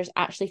soldiers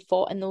actually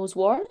fought in those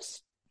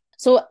wars.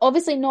 So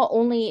obviously, not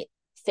only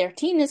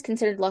 13 is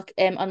considered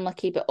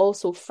unlucky, but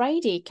also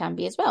Friday can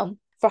be as well.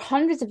 For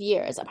hundreds of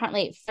years,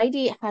 apparently,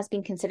 Friday has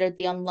been considered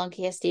the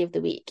unluckiest day of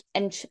the week.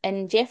 And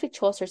in Geoffrey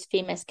Chaucer's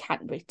famous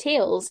Canterbury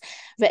Tales,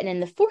 written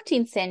in the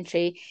 14th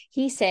century,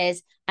 he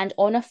says, "And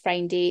on a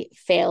Friday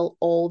fell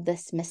all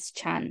this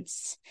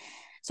mischance."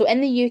 So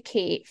in the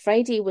UK,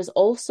 Friday was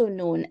also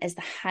known as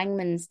the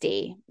Hangman's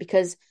Day,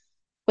 because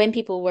when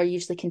people were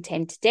usually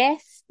condemned to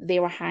death, they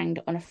were hanged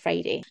on a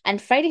Friday.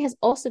 And Friday has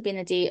also been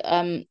a day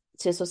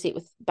to associate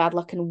with bad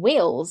luck in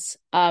Wales,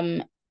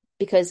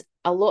 because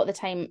a lot of the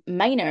time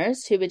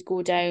miners who would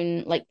go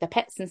down like the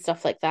pits and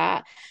stuff like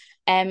that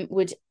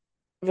would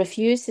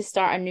refuse to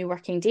start a new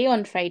working day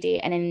on Friday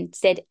and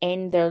instead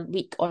end their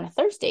week on a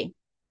Thursday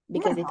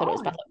because they thought it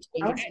was bad luck to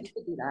I wish I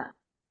could do that.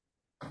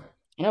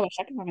 I know, I wish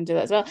I could fucking do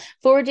that as well.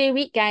 4-day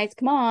week, guys,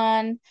 come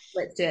on.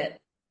 Let's do it.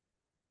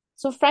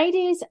 So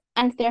Fridays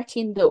and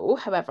 13, though,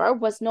 however,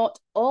 was not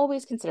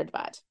always considered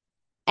bad.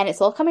 And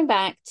it's all coming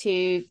back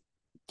to,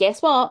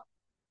 guess what?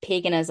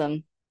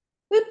 Paganism.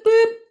 Boop,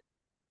 boop.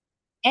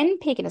 In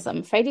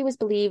paganism, Friday was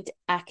believed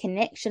a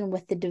connection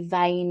with the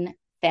divine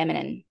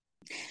feminine.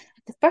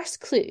 The first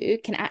clue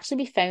can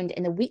actually be found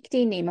in the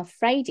weekday name of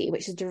Friday,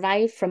 which is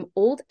derived from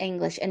Old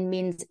English and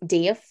means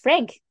day of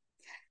Frigg.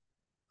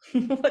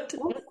 What?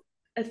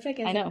 A Frigg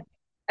is? I know.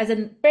 As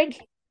in Frigg?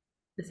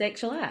 the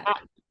sexual act?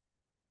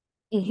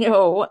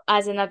 No,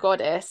 as in a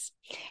goddess.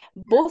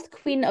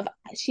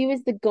 She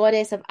was the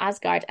goddess of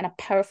Asgard and a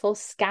powerful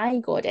sky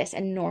goddess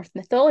in Norse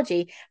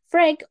mythology.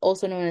 Frigg,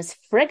 also known as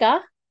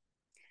Frigga,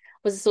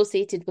 was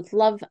associated with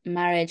love,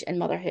 marriage, and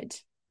motherhood.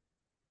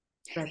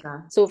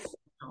 Frigga. So,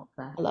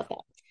 I love that.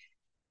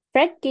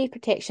 Frigg gave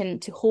protection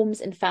to homes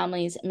and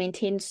families,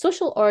 maintained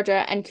social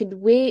order, and could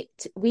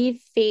weave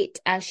fate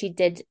as she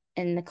did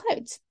in the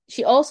clouds.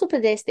 She also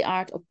possessed the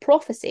art of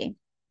prophecy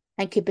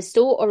and could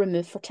bestow or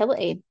remove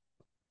fertility.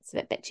 It's a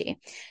bit bitchy.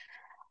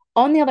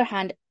 On the other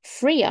hand,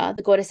 Freya,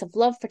 the goddess of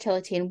love,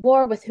 fertility, and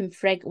war, with whom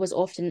Frigg was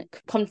often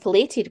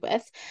conflated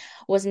with,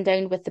 was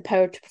endowed with the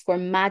power to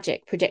perform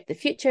magic, predict the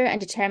future,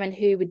 and determine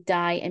who would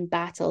die in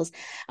battles,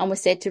 and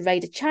was said to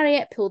ride a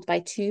chariot pulled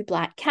by 2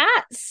 black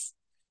cats.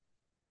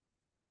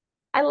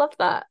 I love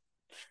that.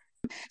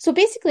 So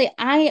basically,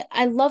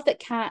 I love that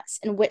cats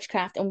and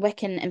witchcraft and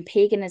Wiccan and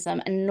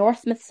paganism and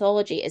Norse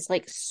mythology is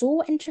like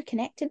so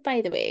interconnected,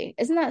 by the way.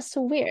 Isn't that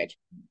so weird?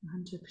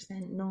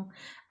 100% no.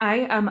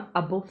 I am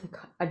both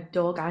a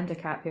dog and a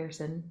cat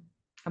person.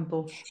 I'm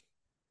both.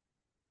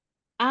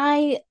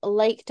 I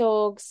like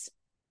dogs.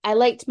 I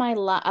like my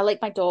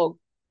dog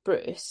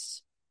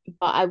Bruce,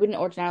 but I wouldn't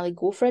ordinarily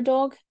go for a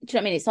dog. Do you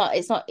know what I mean?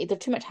 It's not they're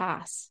too much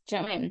hass. Do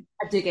you know what I mean?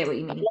 I do get what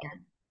you mean.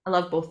 I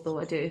love both though,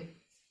 I do.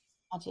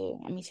 I do,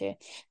 and me too.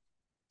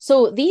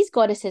 So these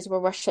goddesses were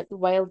worshipped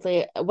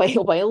wildly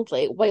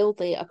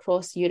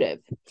across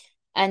Europe.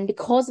 And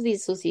because of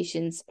these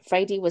associations,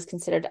 Friday was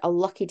considered a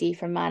lucky day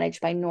for marriage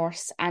by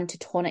Norse and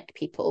Teutonic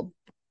people.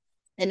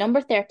 The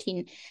number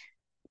 13,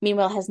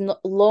 meanwhile, has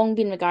long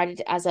been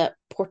regarded as a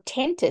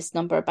portentous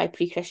number by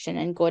pre-Christian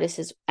and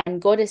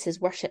goddesses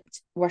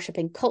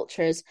worshipping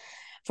cultures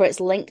for its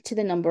link to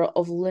the number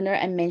of lunar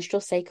and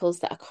menstrual cycles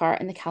that occur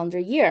in the calendar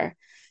year.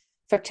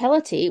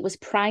 Fertility was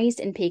prized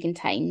in pagan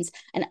times,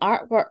 and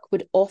artwork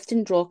would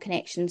often draw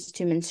connections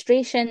to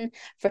menstruation,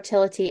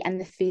 fertility, and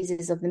the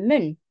phases of the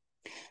moon.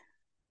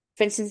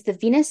 For instance, the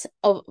Venus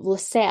of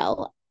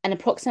Lucelle, an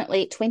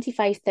approximately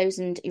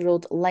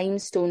 25,000-year-old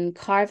limestone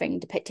carving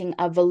depicting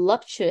a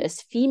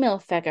voluptuous female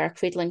figure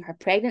cradling her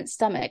pregnant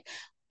stomach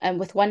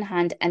with one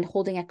hand and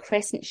holding a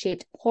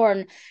crescent-shaped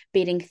horn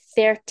bearing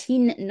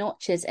 13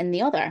 notches in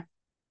the other.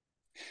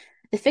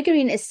 The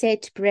figurine is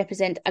said to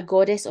represent a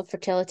goddess of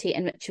fertility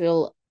and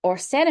ritual or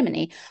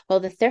ceremony, while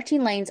the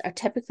 13 lines are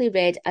typically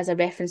read as a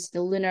reference to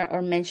the lunar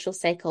or menstrual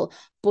cycle,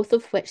 both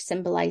of which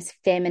symbolize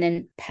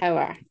feminine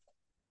power.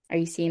 Are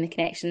you seeing the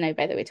connection now,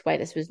 by the way, to why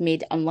this was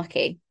made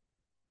unlucky?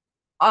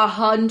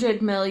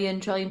 100 million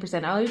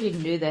trillion%. I already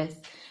knew this.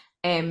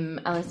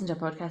 I listened to a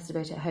podcast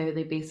about it, how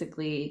they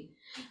basically,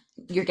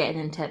 you're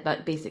getting into it,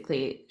 but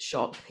basically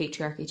shock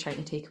patriarchy trying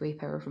to take away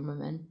power from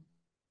women.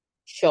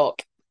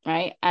 Shock,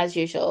 right? As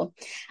usual.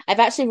 I've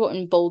actually wrote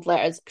in bold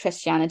letters,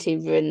 Christianity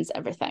ruins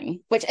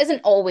everything, which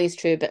isn't always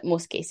true, but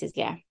most cases,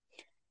 yeah.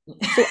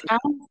 So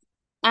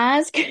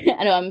as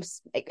I know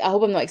I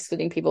hope I'm not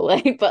excluding people,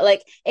 but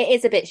like it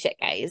is a bit shit,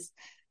 guys.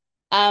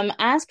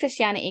 As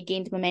Christianity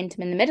gained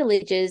momentum in the Middle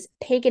Ages,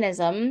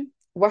 paganism,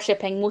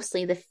 worshipping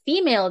mostly the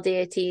female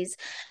deities,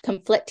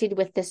 conflicted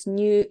with this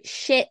new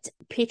shit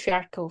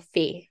patriarchal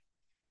faith.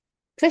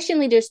 Christian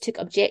leaders took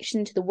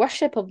objection to the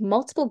worship of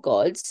multiple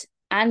gods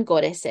and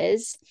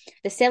goddesses,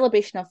 the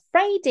celebration of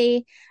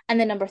Friday, and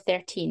the number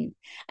 13.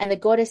 And the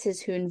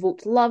goddesses who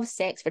invoked love,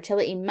 sex,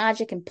 fertility,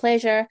 magic, and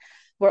pleasure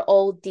were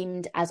all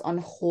deemed as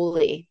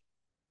unholy.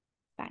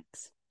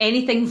 Thanks.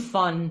 Anything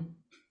fun,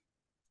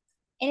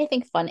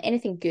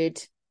 anything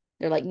good.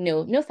 They're like,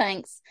 no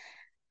thanks.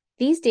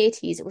 These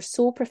deities were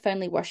so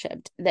profoundly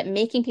worshipped that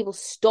making people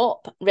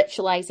stop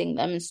ritualizing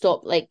them and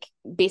stop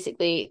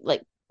basically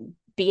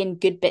being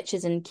good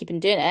bitches and keeping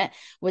doing it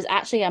was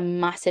actually a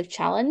massive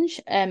challenge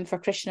for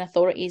Christian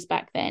authorities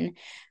back then.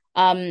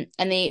 And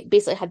they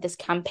basically had this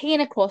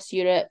campaign across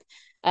Europe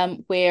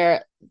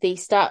where they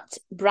stopped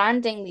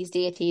branding these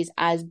deities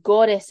as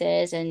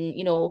goddesses and,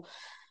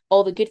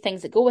 all the good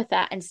things that go with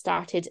that, and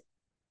started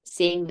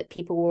saying that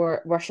people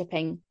were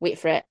worshipping, wait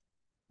for it,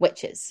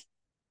 witches.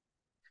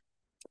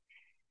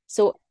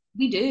 So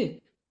we do.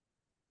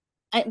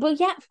 Well,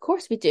 yeah, of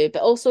course we do.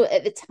 But also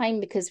at the time,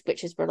 because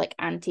witches were like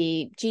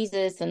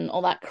anti-Jesus and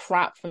all that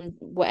crap from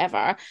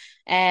whatever,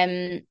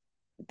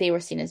 they were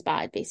seen as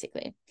bad,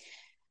 basically.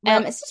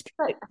 Well, it's just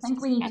I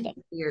think we need to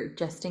be clear,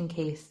 just in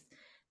case,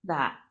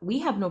 that we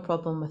have no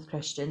problem with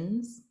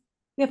Christians.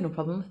 We have no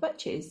problem with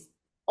witches.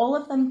 All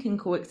of them can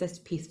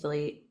coexist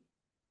peacefully.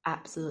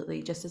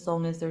 Absolutely, just as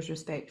long as there's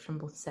respect from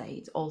both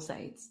sides, all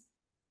sides.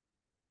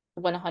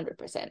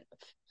 100%.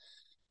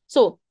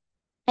 So,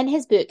 in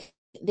his book,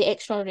 The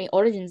Extraordinary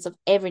Origins of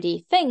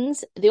Everyday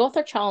Things, the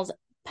author Charles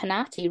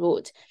Panatti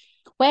wrote,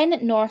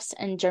 when Norse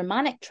and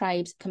Germanic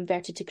tribes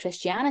converted to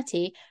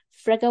Christianity,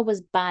 Frigga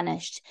was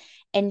banished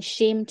in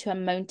shame to a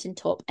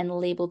mountaintop and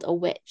labelled a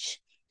witch.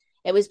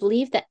 It was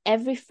believed that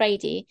every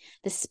Friday,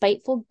 the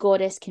spiteful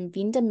goddess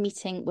convened a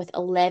meeting with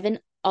 11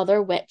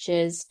 other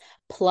witches,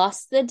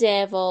 plus the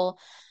devil,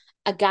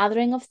 a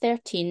gathering of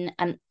 13,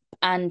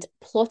 and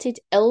plotted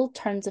ill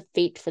turns of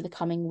fate for the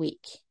coming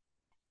week.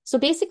 So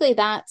basically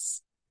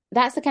that's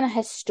the kind of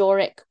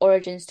historic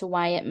origins to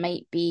why it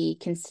might be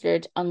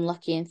considered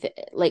unlucky and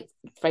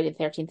Friday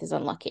the 13th is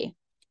unlucky.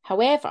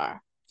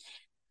 However,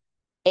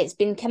 it's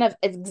been kind of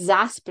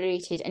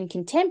exasperated in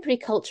contemporary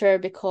culture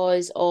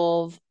because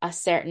of a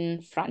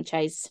certain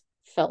franchise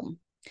film.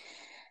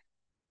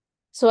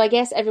 So I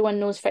guess everyone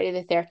knows Friday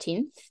the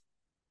 13th.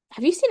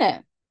 Have you seen it?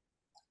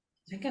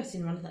 I think I've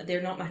seen one of them.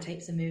 They're not my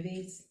types of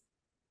movies.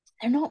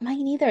 They're not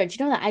mine either. Do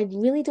you know that? I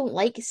really don't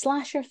like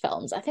slasher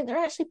films. I think they're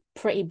actually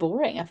pretty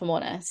boring, if I'm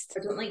honest.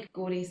 I don't like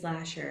gory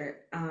slasher.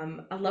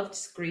 I loved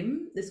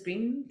Scream, the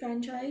Scream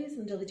franchise,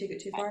 until they took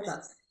it too far.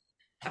 But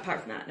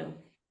apart from that, no.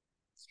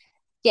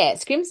 Yeah,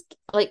 Scream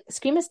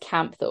is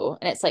camp though,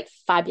 and it's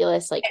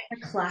fabulous.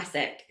 It's a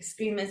classic.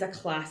 Scream is a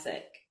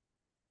classic.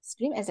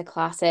 Scream is a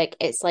classic.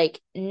 It's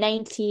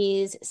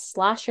 90s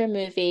slasher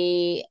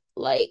movie,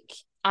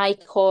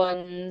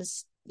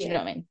 icons. Do you know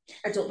what I mean?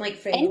 I don't like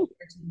Friday the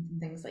 13th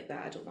and things like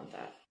that. I don't want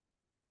that.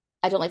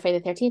 I don't like Friday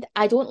the 13th.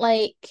 I don't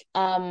like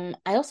I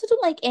also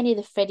don't like any of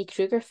the Freddy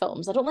Krueger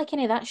films. I don't like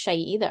any of that shite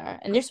either.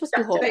 And they're supposed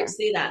to be horror. About to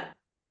say that.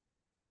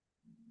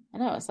 I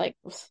know, it's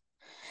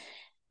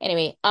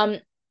anyway,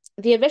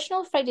 the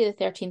original Friday the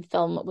 13th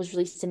film was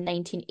released in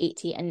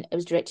 1980 and it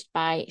was directed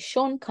by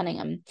Sean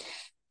Cunningham.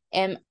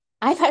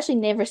 I've actually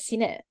never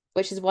seen it,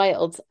 which is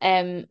wild.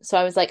 So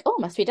I was like, oh,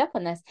 must read up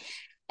on this.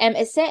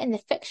 It's set in the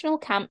fictional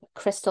camp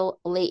Crystal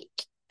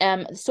Lake.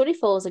 The story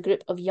follows a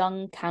group of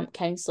young camp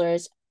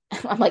counselors.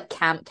 I'm like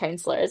camp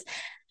counselors.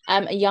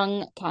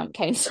 Young camp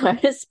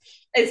counselors.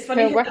 It's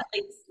funny how that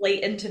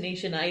slight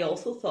intonation. I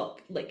also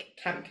thought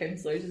camp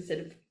counselors instead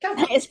of camp.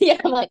 Yeah,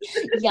 I'm like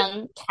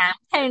young camp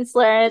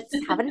counselors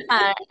having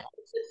fun.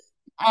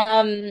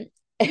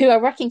 Who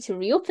are working to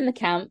reopen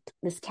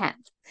this camp.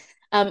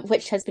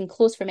 Which has been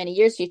closed for many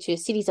years due to a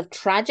series of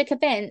tragic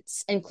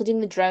events,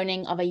 including the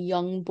drowning of a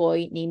young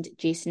boy named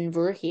Jason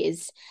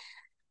Voorhees.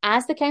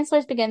 As the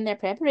counselors begin their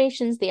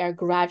preparations, they are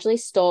gradually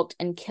stalked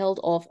and killed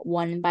off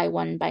one by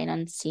an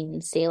unseen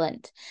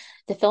assailant.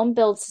 The film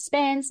builds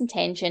suspense and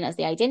tension as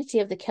the identity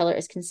of the killer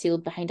is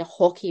concealed behind a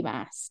hockey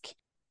mask.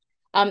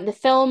 The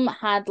film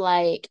had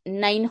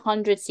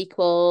 900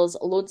 sequels,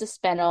 loads of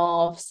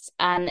spin-offs,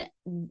 and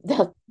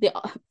the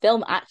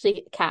film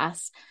actually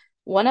casts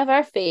one of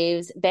our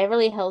faves,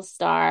 Beverly Hills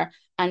star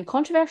and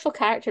controversial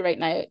character right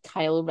now,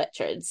 Kyle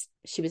Richards.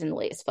 She was in the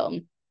latest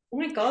film. Oh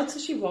my God, so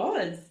she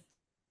was.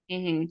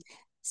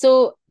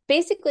 So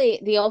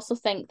basically, they also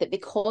think that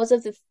because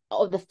of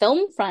the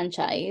film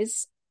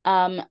franchise,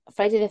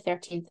 Friday the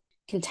 13th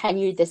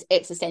continued this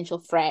existential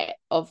threat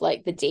of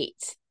like the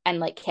date and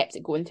like kept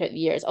it going throughout the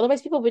years.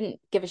 Otherwise, people wouldn't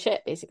give a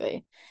shit,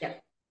 basically. Yeah.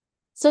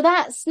 So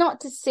that's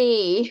not to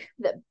say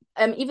that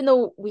even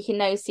though we can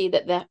now see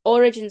that the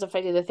origins of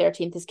Friday the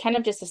 13th is kind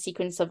of just a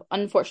sequence of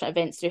unfortunate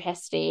events through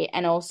history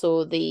and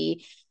also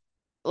the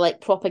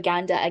like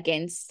propaganda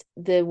against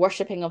the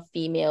worshipping of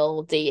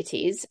female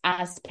deities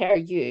as per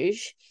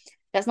usual,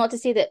 that's not to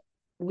say that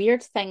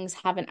weird things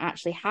haven't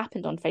actually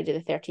happened on Friday the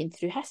 13th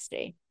through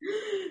history.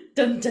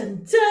 Dun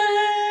dun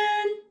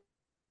dun.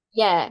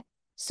 Yeah.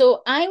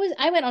 So I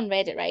went on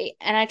Reddit, right?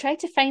 And I tried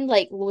to find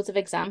like loads of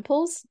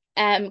examples.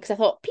 Because I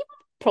thought people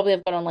probably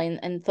have gone online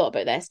and thought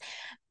about this.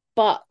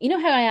 But you know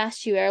how I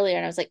asked you earlier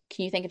and I was like,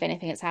 can you think of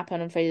anything that's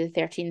happened on Friday the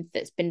 13th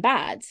that's been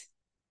bad?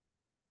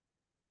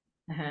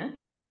 Uh-huh.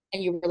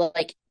 And you were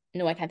like,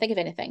 no, I can't think of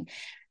anything.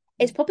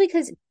 It's probably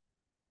because,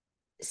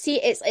 see,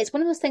 it's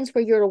one of those things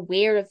where you're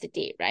aware of the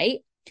date, right?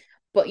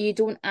 But you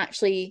don't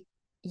actually,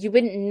 you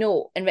wouldn't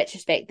know in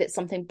retrospect that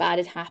something bad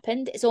had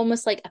happened. It's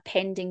almost like a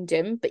pending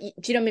doom, but do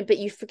you know what I mean? But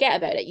you forget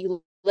about it.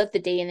 You live the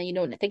day and then you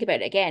don't think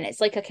about it again.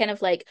 It's like a kind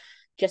of like,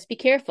 just be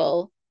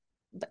careful.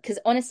 Because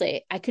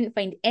honestly, I couldn't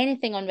find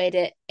anything on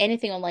Reddit,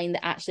 anything online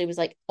that actually was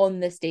like, on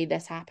this day,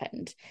 this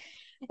happened.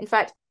 In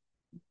fact,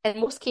 in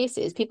most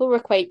cases, people were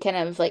quite kind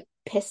of like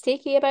piss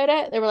takey about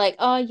it. They were like,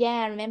 oh yeah,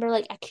 I remember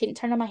like I couldn't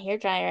turn on my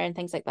hairdryer and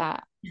things like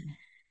that.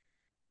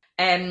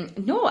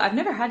 No, I've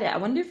never had it. I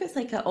wonder if it's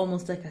like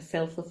almost like a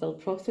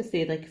self-fulfilled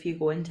prophecy. Like if you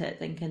go into it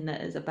thinking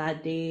that it's a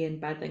bad day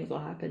and bad things will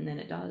happen, then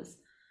it does.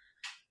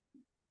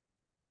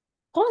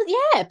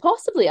 Yeah,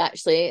 possibly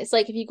actually. It's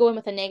like if you go in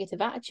with a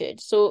negative attitude.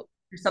 So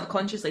You're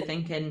subconsciously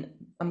thinking,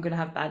 I'm gonna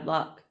have bad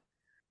luck.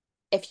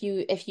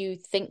 if you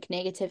think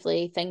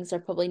negatively, things are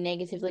probably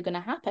negatively going to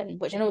happen,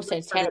 which I If know you look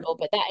sounds for the, terrible,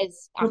 but that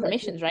is no, but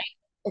affirmations, right?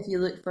 if you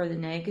look for the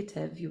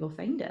negative, you will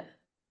find it.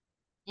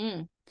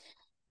 Mm.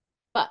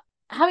 But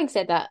having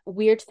said that,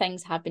 weird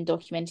things have been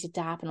documented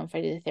to happen on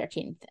Friday the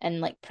 13th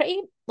and like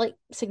pretty like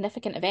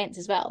significant events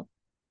as well.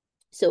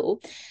 So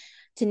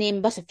to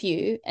name but a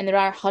few, and there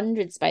are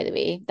hundreds, by the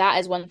way, that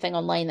is one thing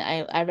online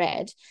that I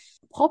read.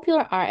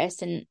 Popular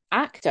artist and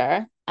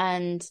actor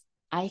and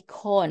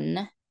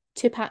icon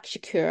Tupac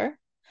Shakur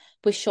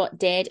was shot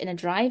dead in a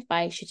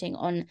drive-by shooting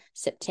on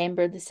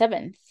September the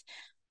 7th.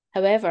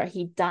 However,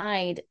 he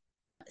died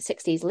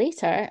 6 days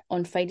later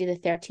on Friday the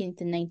 13th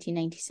in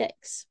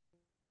 1996.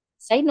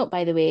 Side note,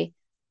 by the way,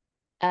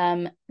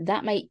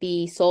 that might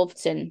be solved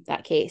soon,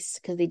 that case,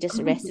 because they just Oh,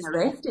 he's arrested been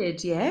someone.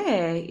 arrested.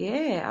 Yeah,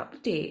 yeah.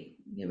 Update.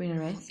 You've been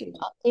arrested.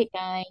 Update,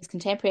 guys.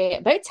 Contemporary.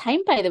 About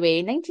time, by the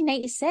way.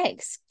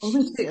 1996.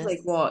 Only took like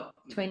Jesus. what,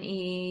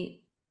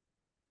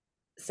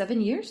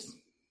 27 years?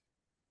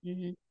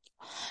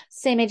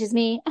 Same age as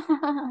me.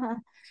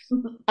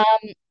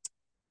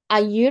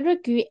 A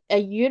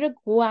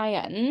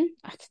Uruguayan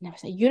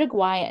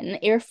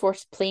Air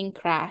Force plane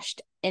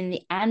crashed in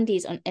the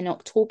Andes in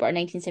October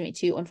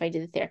 1972 on Friday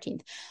the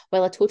 13th.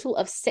 While a total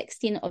of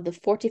 16 of the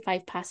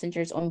 45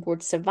 passengers on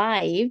board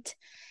survived,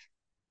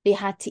 they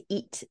had to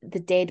eat the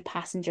dead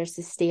passengers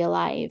to stay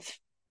alive.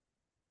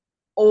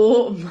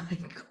 Oh my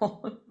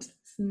God, it's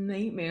a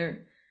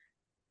nightmare.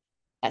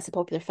 That's a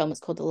popular film. It's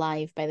called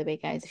Alive, by the way,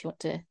 guys, if you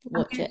want to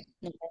watch Okay, it.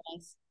 Not very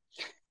nice.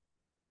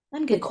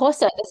 I'm The good.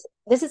 Costa,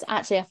 this is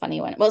actually a funny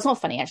one. Well, it's not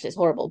funny, actually, it's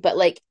horrible. But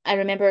like I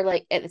remember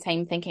like at the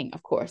time thinking,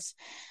 of course.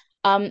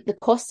 The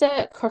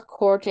Costa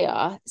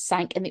Concordia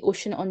sank in the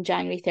ocean on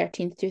January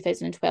 13th,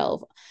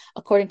 2012.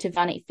 According to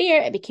Vanity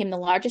Fair, it became the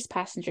largest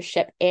passenger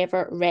ship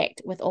ever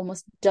wrecked, with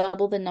almost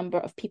double the number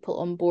of people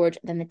on board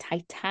than the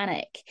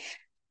Titanic.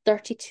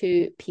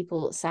 32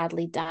 people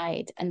sadly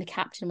died, and the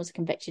captain was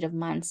convicted of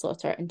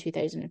manslaughter in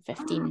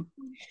 2015.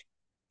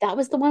 That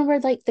was the one where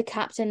like the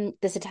captain,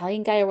 this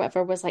Italian guy or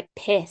whatever, was like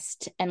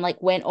pissed and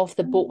like went off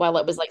the boat while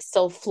it was like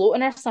still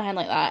floating or something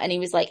like that. And he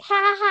was like,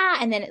 ha ha,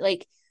 and then it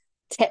like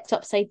tipped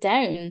upside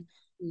down.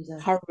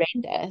 Jesus.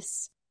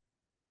 Horrendous.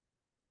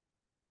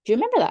 Do you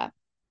remember that?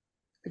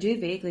 I do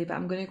vaguely, but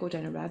I'm going to go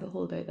down a rabbit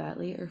hole about that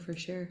later for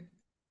sure.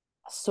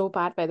 So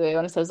bad, by the way.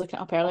 Honestly, I was looking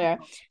it up earlier.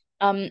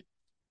 Um,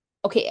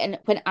 okay, and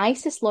when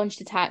ISIS launched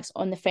attacks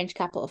on the French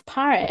capital of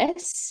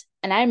Paris,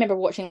 and I remember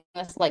watching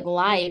this like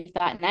live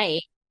that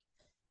night,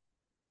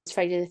 it's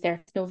Friday the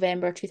 3rd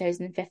November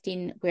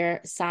 2015,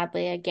 where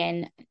sadly,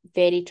 again,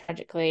 very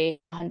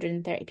tragically,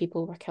 130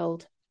 people were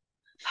killed.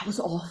 That was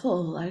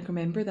awful. I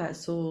remember that.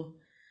 So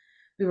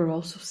we were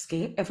all so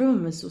scared.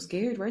 Everyone was so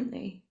scared, weren't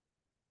they?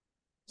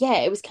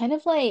 Yeah, it was kind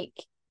of like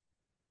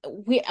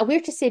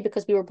weird to say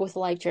because we were both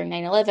alive during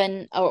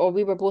 9/11, or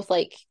we were both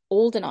like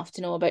old enough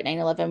to know about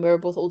 9/11. We were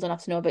both old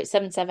enough to know about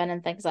 7/7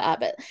 and things like that.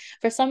 But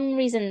for some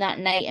reason, that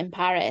night in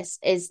Paris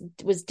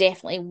was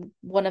definitely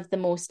one of the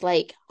most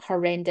like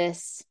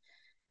horrendous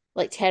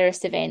like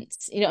terrorist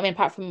events. You know what I mean?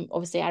 Apart from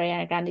obviously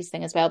Ariana Grande's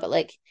thing as well, but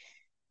like,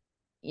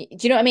 do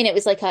you know what I mean? It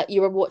was like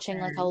you were watching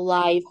like a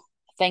live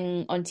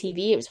thing on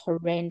TV. It was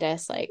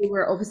horrendous. They Like,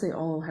 were obviously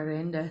all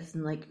horrendous,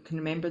 and like can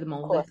remember them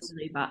of all course,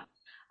 vividly. But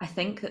I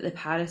think that the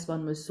Paris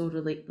one was so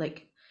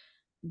relatable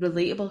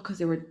because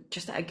they were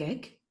just at a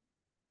gig.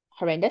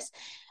 horrendous.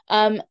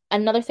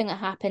 Another thing that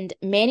happened,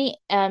 many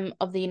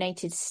of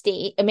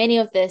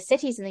the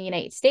cities in the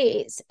United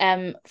States,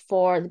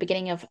 for the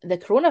beginning of the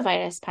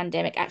coronavirus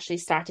pandemic actually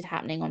started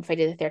happening on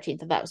Friday the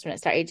 13th. And that was when it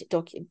started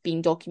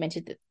being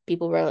documented that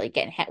people were like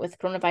getting hit with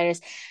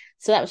coronavirus.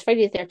 So that was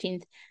Friday the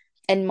 13th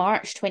in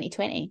March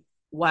 2020.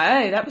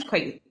 Wow, that was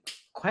quite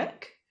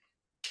quick.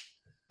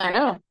 I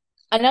know.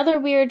 Another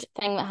weird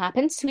thing that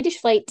happened, a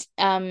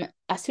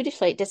Swedish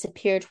flight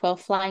disappeared while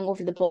flying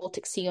over the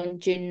Baltic Sea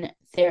on June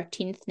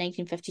 13th,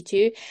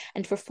 1952.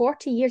 And for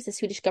 40 years, the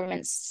Swedish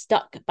government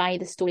stuck by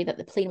the story that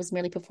the plane was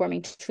merely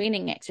performing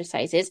training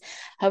exercises.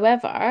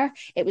 However,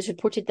 it was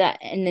reported that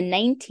in the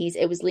 90s,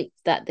 it was leaked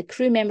that the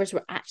crew members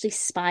were actually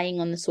spying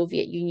on the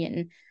Soviet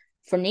Union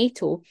for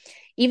NATO,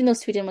 even though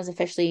Sweden was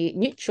officially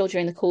neutral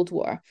during the Cold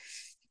War.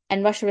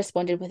 And Russia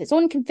responded with its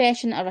own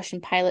confession. A Russian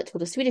pilot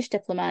told a Swedish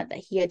diplomat that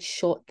he had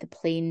shot the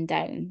plane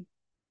down.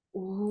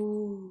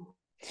 Ooh.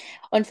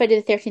 On Friday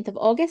the 13th of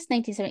August,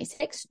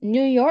 1976,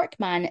 New York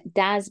man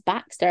Daz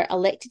Baxter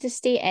elected to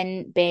stay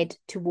in bed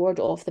to ward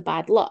off the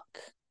bad luck.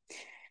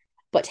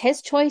 But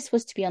his choice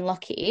was to be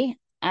unlucky,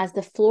 as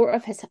the floor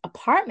of his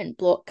apartment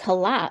block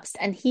collapsed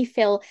and he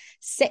fell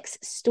 6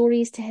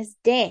 stories to his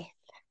death.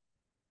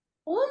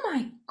 Oh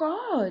my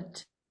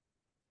God.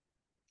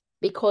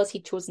 Because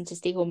he'd chosen to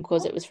stay home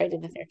because it was Friday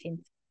the 13th.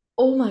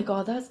 Oh my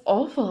God, that's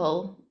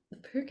awful. The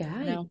poor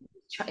guy. No.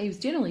 He was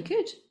doing really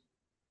good.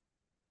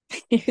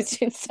 He was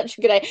doing such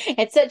a good idea.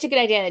 It's such a good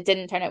idea and it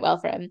didn't turn out well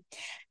for him.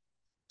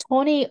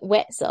 Tony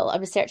Wetzel, a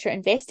researcher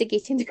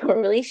investigating the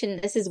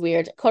correlation. This is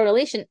weird.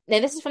 Correlation. Now,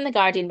 this is from The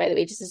Guardian, by the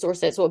way, just a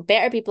source it, so it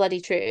better be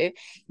bloody true.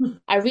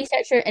 A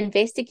researcher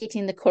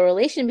investigating the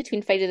correlation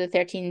between Friday the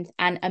 13th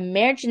and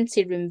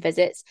emergency room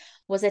visits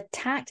was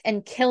attacked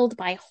and killed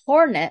by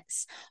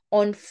hornets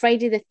on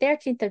Friday the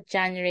 13th of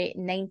January,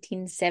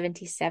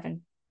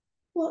 1977.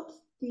 What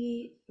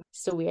the?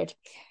 So weird.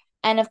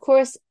 And of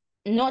course,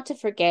 not to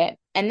forget,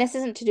 and this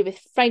isn't to do with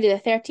Friday the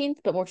 13th,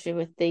 but more to do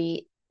with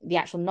the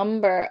actual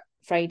number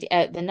Friday,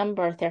 the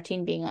number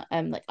 13 being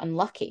like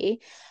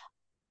unlucky.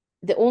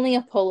 The only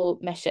Apollo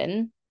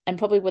mission, and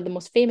probably one of the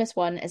most famous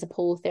one, is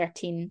Apollo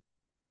 13.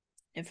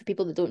 And for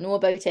people that don't know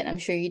about it, and I'm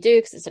sure you do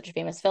because it's such a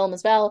famous film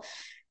as well,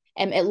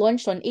 it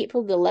launched on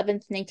April the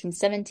 11th,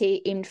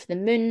 1970, aimed for the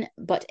moon,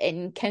 but it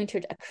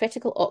encountered a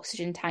critical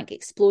oxygen tank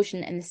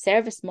explosion in the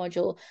service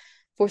module,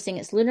 forcing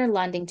its lunar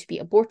landing to be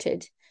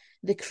aborted.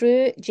 The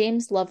crew,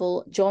 James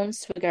Lovell, John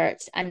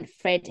Swigert, and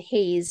Fred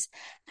Hayes,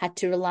 had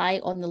to rely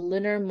on the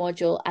lunar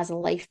module as a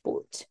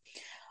lifeboat.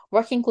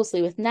 Working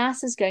closely with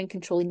NASA's ground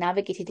control, he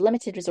navigated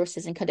limited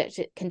resources and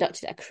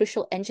conducted a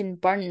crucial engine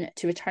burn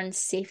to return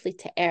safely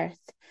to Earth.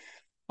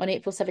 On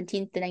April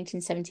 17th, the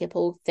 1970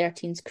 Apollo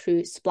 13's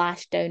crew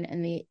splashed down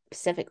in the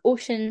Pacific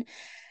Ocean,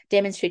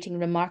 demonstrating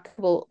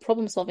remarkable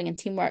problem-solving and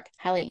teamwork,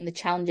 highlighting the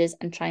challenges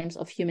and triumphs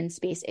of human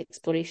space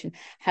exploration.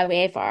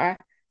 However,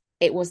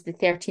 it was the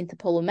 13th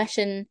Apollo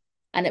mission,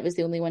 and it was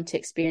the only one to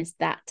experience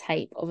that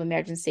type of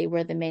emergency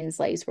where the men's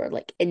lives were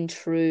like in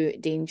true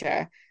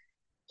danger.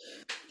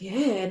 Yeah,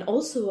 and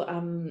also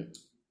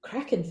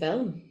cracking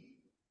film.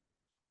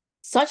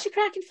 Such a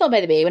cracking film,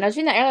 by the way. When I was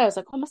doing that earlier, I was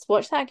like, oh, I must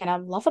watch that again. I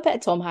love a bit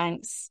of Tom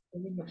Hanks. I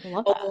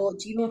love it. Oh,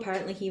 do you know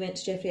apparently he went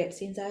to Jeffrey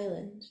Epstein's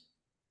island?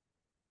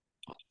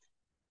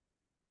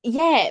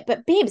 Yeah,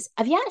 but babes,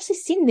 have you actually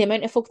seen the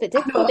amount of folk that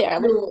did go there?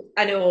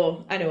 I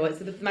know. It's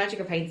the magic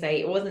of hindsight.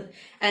 It wasn't,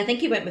 and I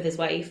think he went with his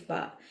wife,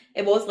 but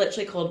it was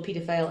literally called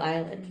Pedophile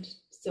Island.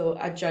 So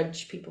I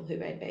judge people who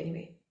went, but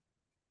anyway.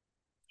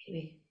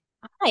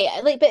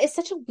 Hi, like, but it's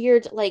such a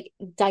weird, like,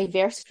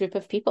 diverse group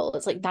of people.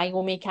 It's like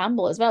Naomi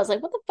Campbell as well. It's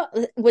like, what the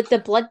fuck? With the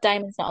blood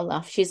diamonds not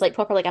enough. She's like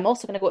proper, like, I'm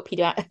also going to go to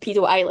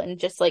Pedo Island,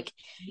 just like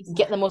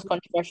get the most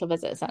controversial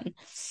visits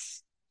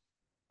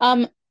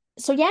in.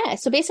 So yeah,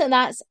 so basically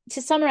that's,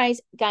 to summarize,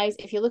 guys,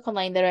 if you look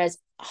online, there is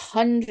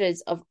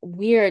hundreds of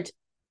weird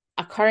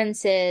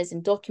occurrences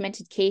and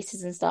documented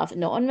cases and stuff,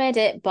 not on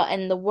Reddit, but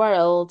in the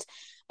world,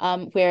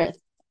 where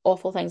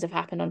awful things have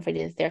happened on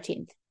Friday the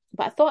 13th.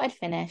 But I thought I'd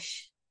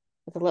finish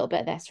with a little bit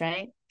of this,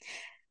 right?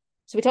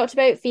 So we talked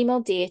about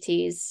female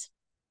deities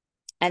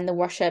and the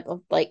worship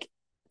of like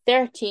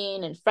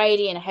 13 and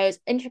Friday and how it's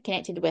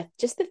interconnected with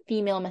just the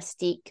female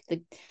mystique,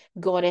 the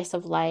goddess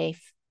of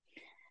life.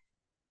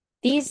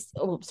 These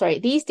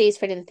days,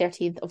 Friday the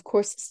 13th, of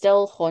course,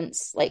 still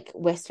haunts like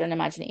Western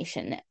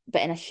imagination,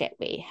 but in a shit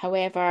way.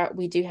 However,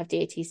 we do have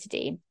deities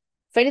today.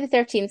 Friday the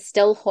 13th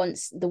still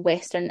haunts the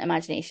Western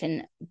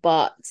imagination,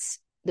 but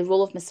the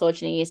role of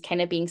misogyny is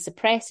kind of being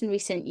suppressed in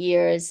recent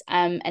years.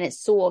 And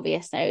it's so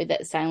obvious now that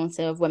the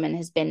silencing of women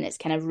has been its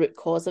kind of root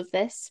cause of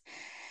this.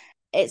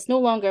 it's no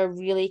longer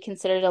really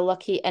considered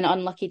an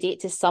unlucky date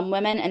to some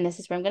women, and this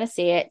is where I'm going to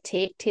say it.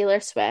 Take Taylor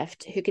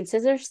Swift, who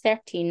considers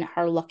 13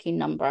 her lucky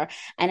number,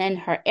 and in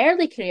her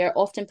early career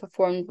often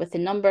performed with the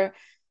number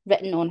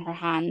written on her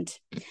hand.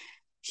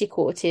 She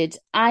quoted,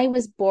 "I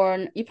was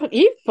born," you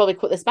probably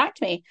quote this back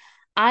to me,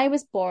 "I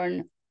was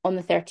born on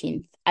the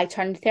 13th. I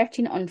turned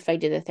 13 on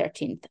Friday the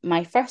 13th.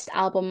 My first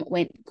album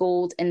went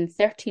gold in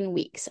 13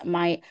 weeks.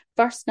 My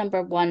first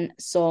 #1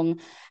 song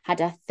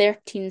had a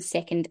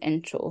 13-second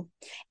intro.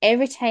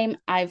 Every time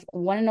I've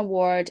won an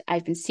award,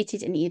 I've been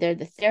seated in either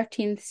the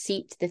 13th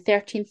seat, the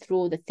 13th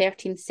row, the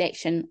 13th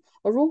section,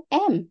 or row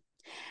M,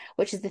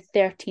 which is the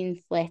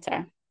 13th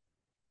letter.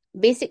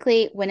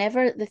 Basically,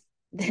 whenever the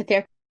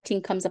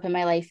 13 comes up in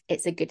my life,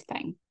 it's a good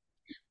thing."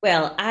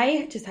 Well,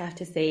 I just have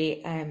to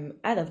say,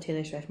 I love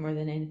Taylor Swift more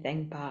than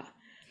anything, but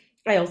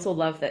I also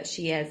love that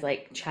she has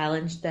like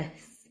challenged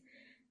this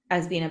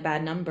as being a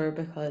bad number,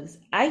 because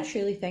I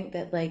truly think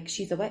that like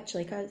she's a witch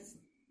like us.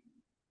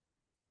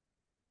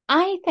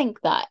 I think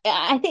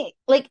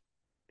like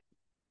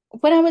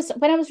when I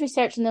was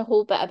researching the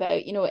whole bit about,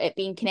 it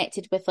being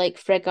connected with like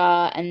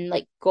Frigga and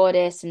like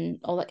goddess and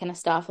all that kind of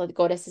stuff, like the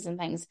goddesses and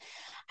things,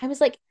 I was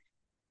like,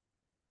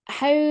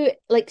 how,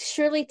 like,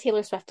 surely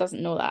Taylor Swift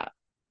doesn't know that.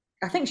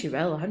 I think she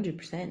will,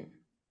 100%.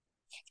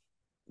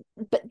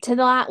 But to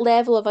that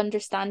level of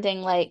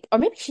understanding, like, or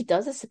maybe she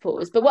does, I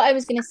suppose. But what I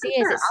was going to say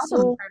is Her it's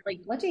albums so are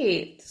like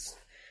bloody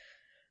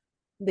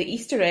the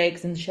Easter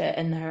eggs and shit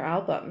in her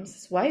albums.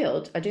 It's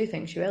wild. I do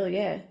think she will,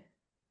 yeah.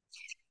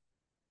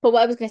 But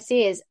what I was going to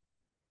say is,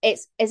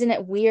 isn't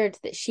it weird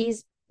that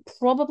she's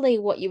probably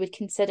what you would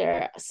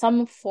consider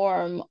some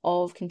form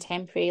of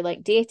contemporary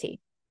like deity,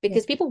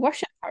 because people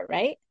worship her,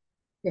 right?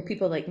 Yeah,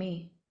 people like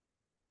me.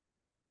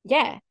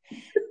 Yeah.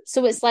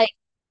 So it's like,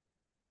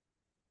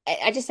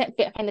 I just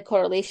find the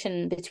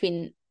correlation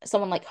between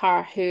someone like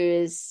her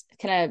who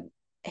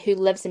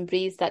lives and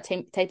breathes that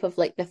type of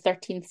like the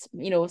 13th,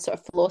 sort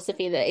of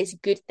philosophy that is a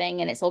good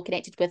thing and it's all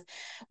connected with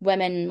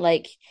women,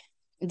 like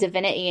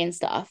divinity and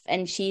stuff.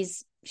 And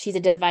she's a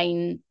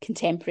divine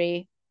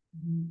contemporary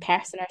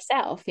person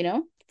herself,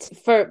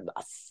 for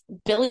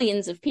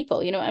billions of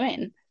people, you know what I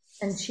mean?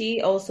 And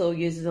she also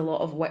uses a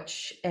lot of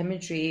witch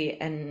imagery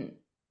and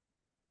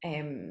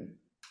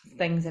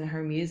things in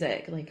her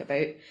music, like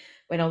about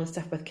when all the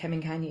stuff with Kim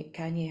and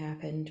Kanye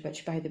happened,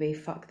 which by the way,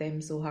 fuck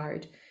them so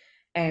hard.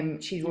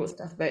 She wrote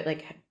stuff about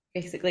like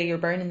basically you're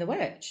burning the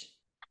witch.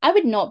 I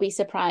would not be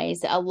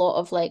surprised that a lot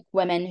of like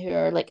women who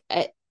are like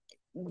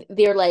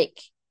they're like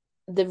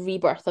the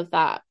rebirth of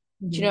that.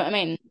 Do you know what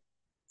I mean?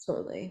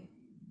 Totally.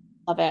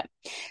 Love it.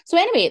 So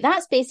anyway,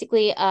 that's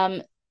basically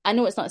I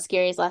know it's not as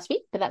scary as last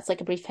week, but that's like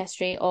a brief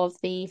history of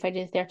the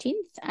Friday the 13th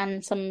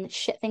and some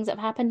shit things that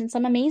have happened and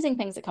some amazing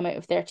things that come out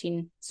of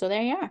 13. So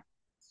there you are.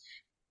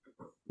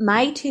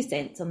 My 2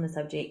 cents on the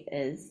subject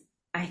is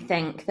I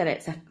think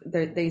that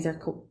these are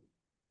cool.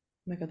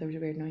 Oh my God, there was a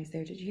weird noise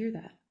there. Did you hear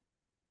that?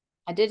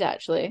 I did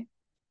actually.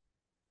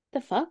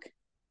 The fuck?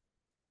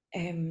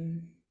 Sorry,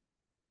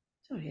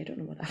 I don't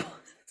know what that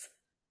was.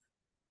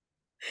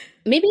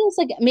 Maybe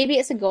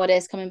it's a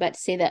goddess coming back to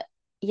say that,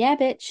 yeah,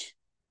 bitch.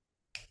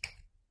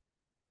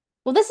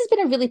 Well, this has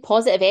been a really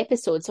positive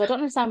episode, so I don't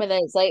understand whether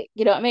it's like,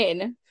 you know what I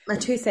mean? My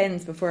 2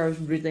 cents before I was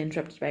rudely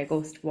interrupted by a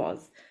ghost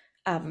was,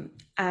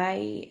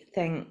 I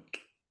think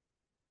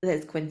that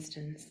it's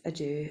coincidence. I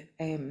do.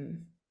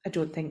 I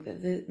don't think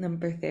that the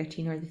number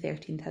 13 or the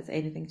 13th has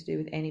anything to do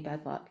with any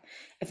bad luck.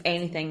 If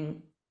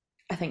anything,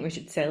 I think we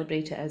should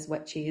celebrate it as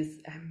witches,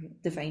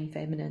 divine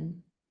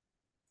feminine.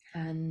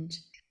 And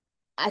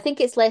I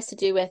think it's less to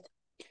do with,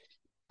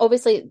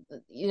 obviously,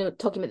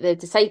 talking about the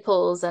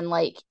disciples and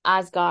like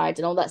Asgard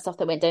and all that stuff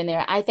that went down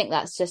there. I think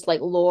that's just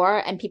like lore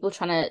and people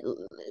trying to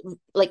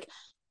like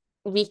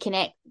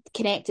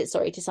connect it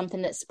to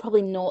something that's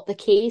probably not the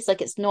case.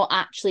 Like it's not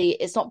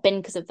been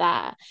because of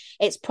that.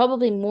 It's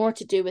probably more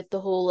to do with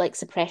the whole like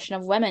suppression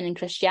of women in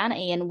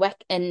Christianity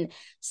and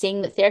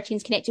saying that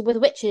 13's connected with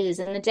witches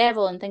and the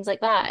devil and things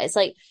like that. It's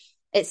like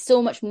it's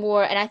so much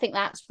more, and I think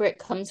that's where it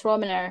comes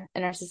from in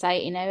our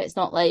society now. It's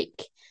not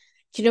like,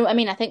 do you know what I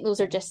mean? I think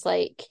those are just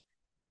like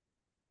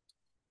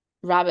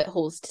rabbit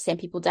holes to send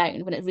people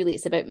down when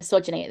it's about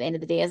misogyny at the end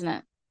of the day, isn't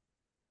it?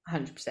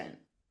 100%.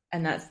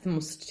 And that's the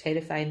most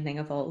terrifying thing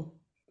of all.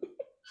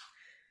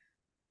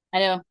 I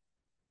know.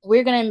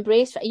 We're gonna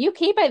embrace. Are you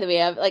okay, by the way?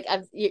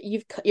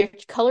 Your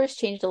colors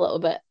changed a little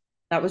bit.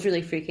 That was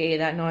really freaky,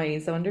 that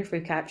noise. I wonder if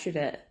we captured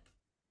it.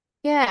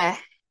 Yeah.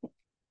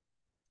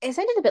 It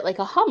sounded a bit like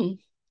a hum.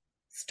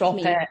 Stop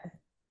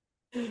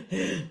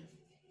it.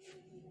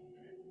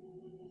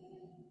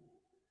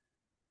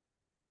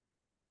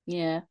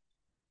 Yeah.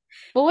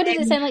 But what does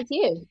it sound like to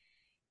you?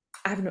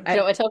 I have no. I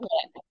don't want to talk about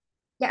it.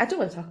 Yeah, I don't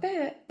want to talk about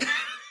it.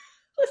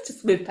 Let's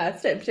just move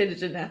past it and pretend it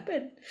didn't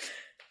happen.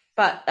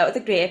 But that was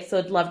a great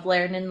episode. Loved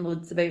learning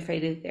loads about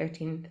Friday the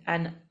 13th.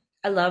 And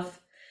I love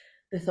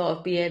the thought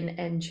of being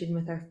in tune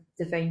with our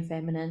divine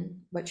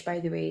feminine, which, by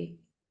the way,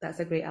 that's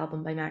a great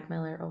album by Mac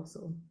Miller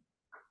also.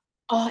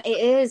 Oh, it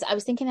is. I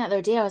was thinking that the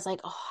other day. I was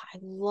like, oh, I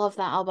love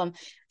that album.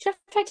 Should have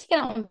tried to get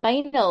it on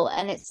vinyl,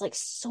 and it's like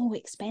so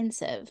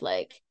expensive.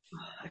 Like,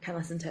 I can't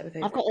listen to it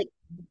without. I've got like,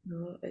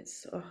 No,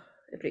 it's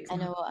it breaks I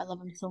my know, heart. I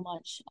love him so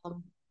much.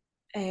 Um,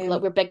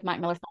 We're big Mac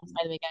Miller fans,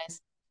 by the way,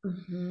 guys.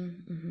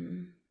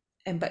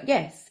 but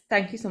yes,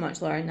 thank you so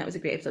much, Lauren. That was a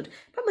great episode.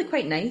 Probably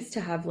quite nice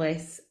to have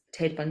less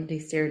Ted Bundy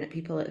staring at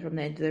people from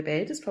the end of their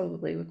bed. Is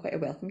probably quite a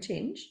welcome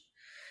change.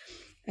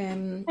 I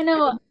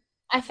know.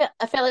 I felt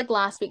like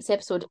last week's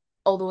episode,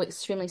 although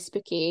extremely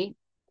spooky,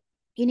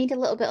 you need a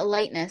little bit of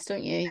lightness,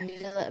 don't you? You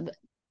need a little bit.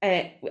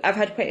 I've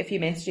had quite a few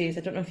messages.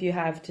 I don't know if you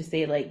have to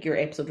say like your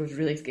episode was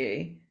really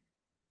scary.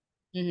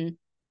 Mm-hmm.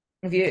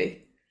 Have you?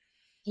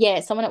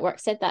 Yeah, someone at work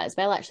said that as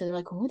well, actually. They're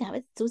like, oh, that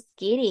was so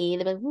scary.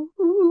 They're like,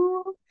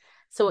 woo.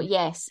 So,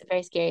 yes,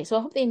 very scary. So,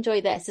 I hope they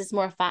enjoy this. This is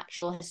more a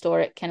factual,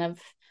 historic kind of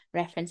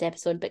reference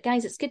episode. But,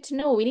 guys, it's good to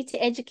know. We need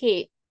to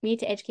educate. We need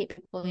to educate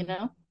people, you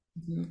know?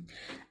 Mm-hmm.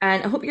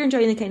 And I hope you're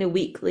enjoying the kind of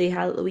weekly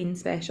Halloween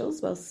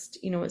specials whilst,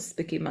 it's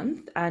spooky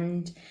month.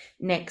 And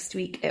next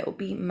week, it'll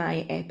be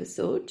my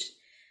episode.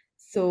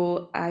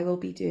 So, I will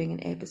be doing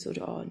an episode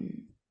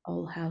on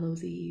All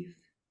Hallows Eve.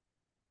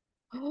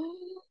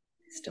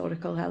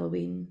 Historical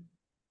Halloween.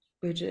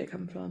 Where did it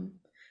come from?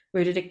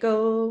 Where did it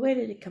go? Where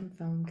did it come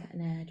from?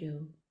 Canada.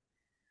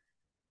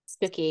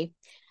 Spooky.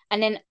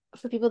 And then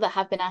for people that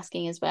have been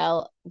asking as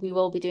well, we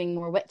will be doing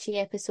more witchy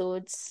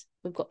episodes.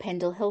 We've got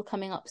Pendle Hill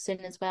coming up soon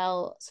as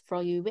well, so for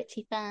all you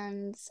witchy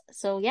fans.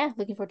 So yeah,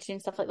 looking forward to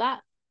doing stuff like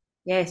that.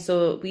 Yeah,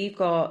 so we've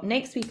got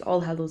next week All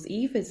Hallows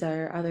Eve is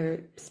our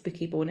other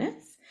spooky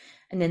bonus.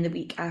 And then the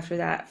week after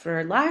that, for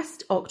our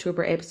last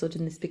October episode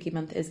in the spooky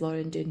month, is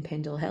Lauren doing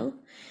Pendle Hill.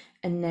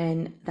 And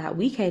then that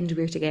weekend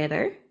we're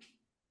together.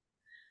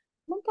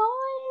 Oh my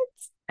God.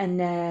 And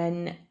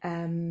then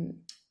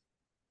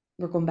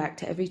we're going back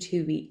to every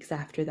 2 weeks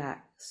after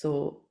that.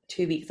 So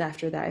 2 weeks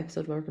after that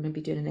episode, we're going to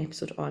be doing an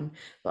episode on,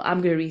 well,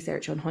 I'm going to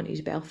research on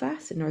Haunted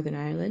Belfast in Northern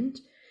Ireland.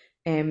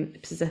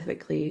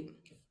 Specifically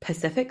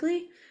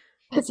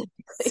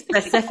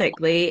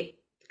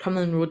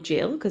Crumlin Road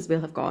Jail, because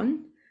we'll have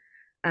gone.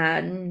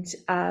 And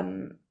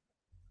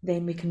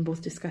then we can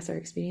both discuss our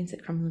experience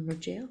at Crumlin Road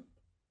Jail.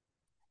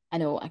 I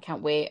know, I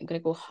can't wait. I'm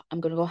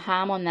gonna go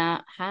ham on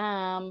that.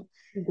 Ham.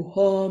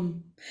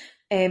 Go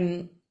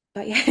ham.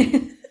 But yeah.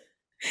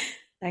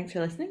 Thanks for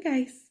listening,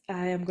 guys.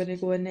 I am gonna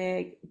go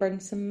and burn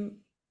some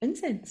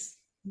incense.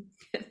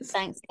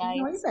 Thanks,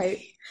 guys.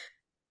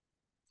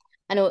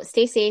 I know,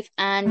 stay safe,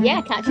 and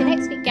yeah, catch you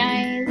next week,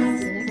 guys.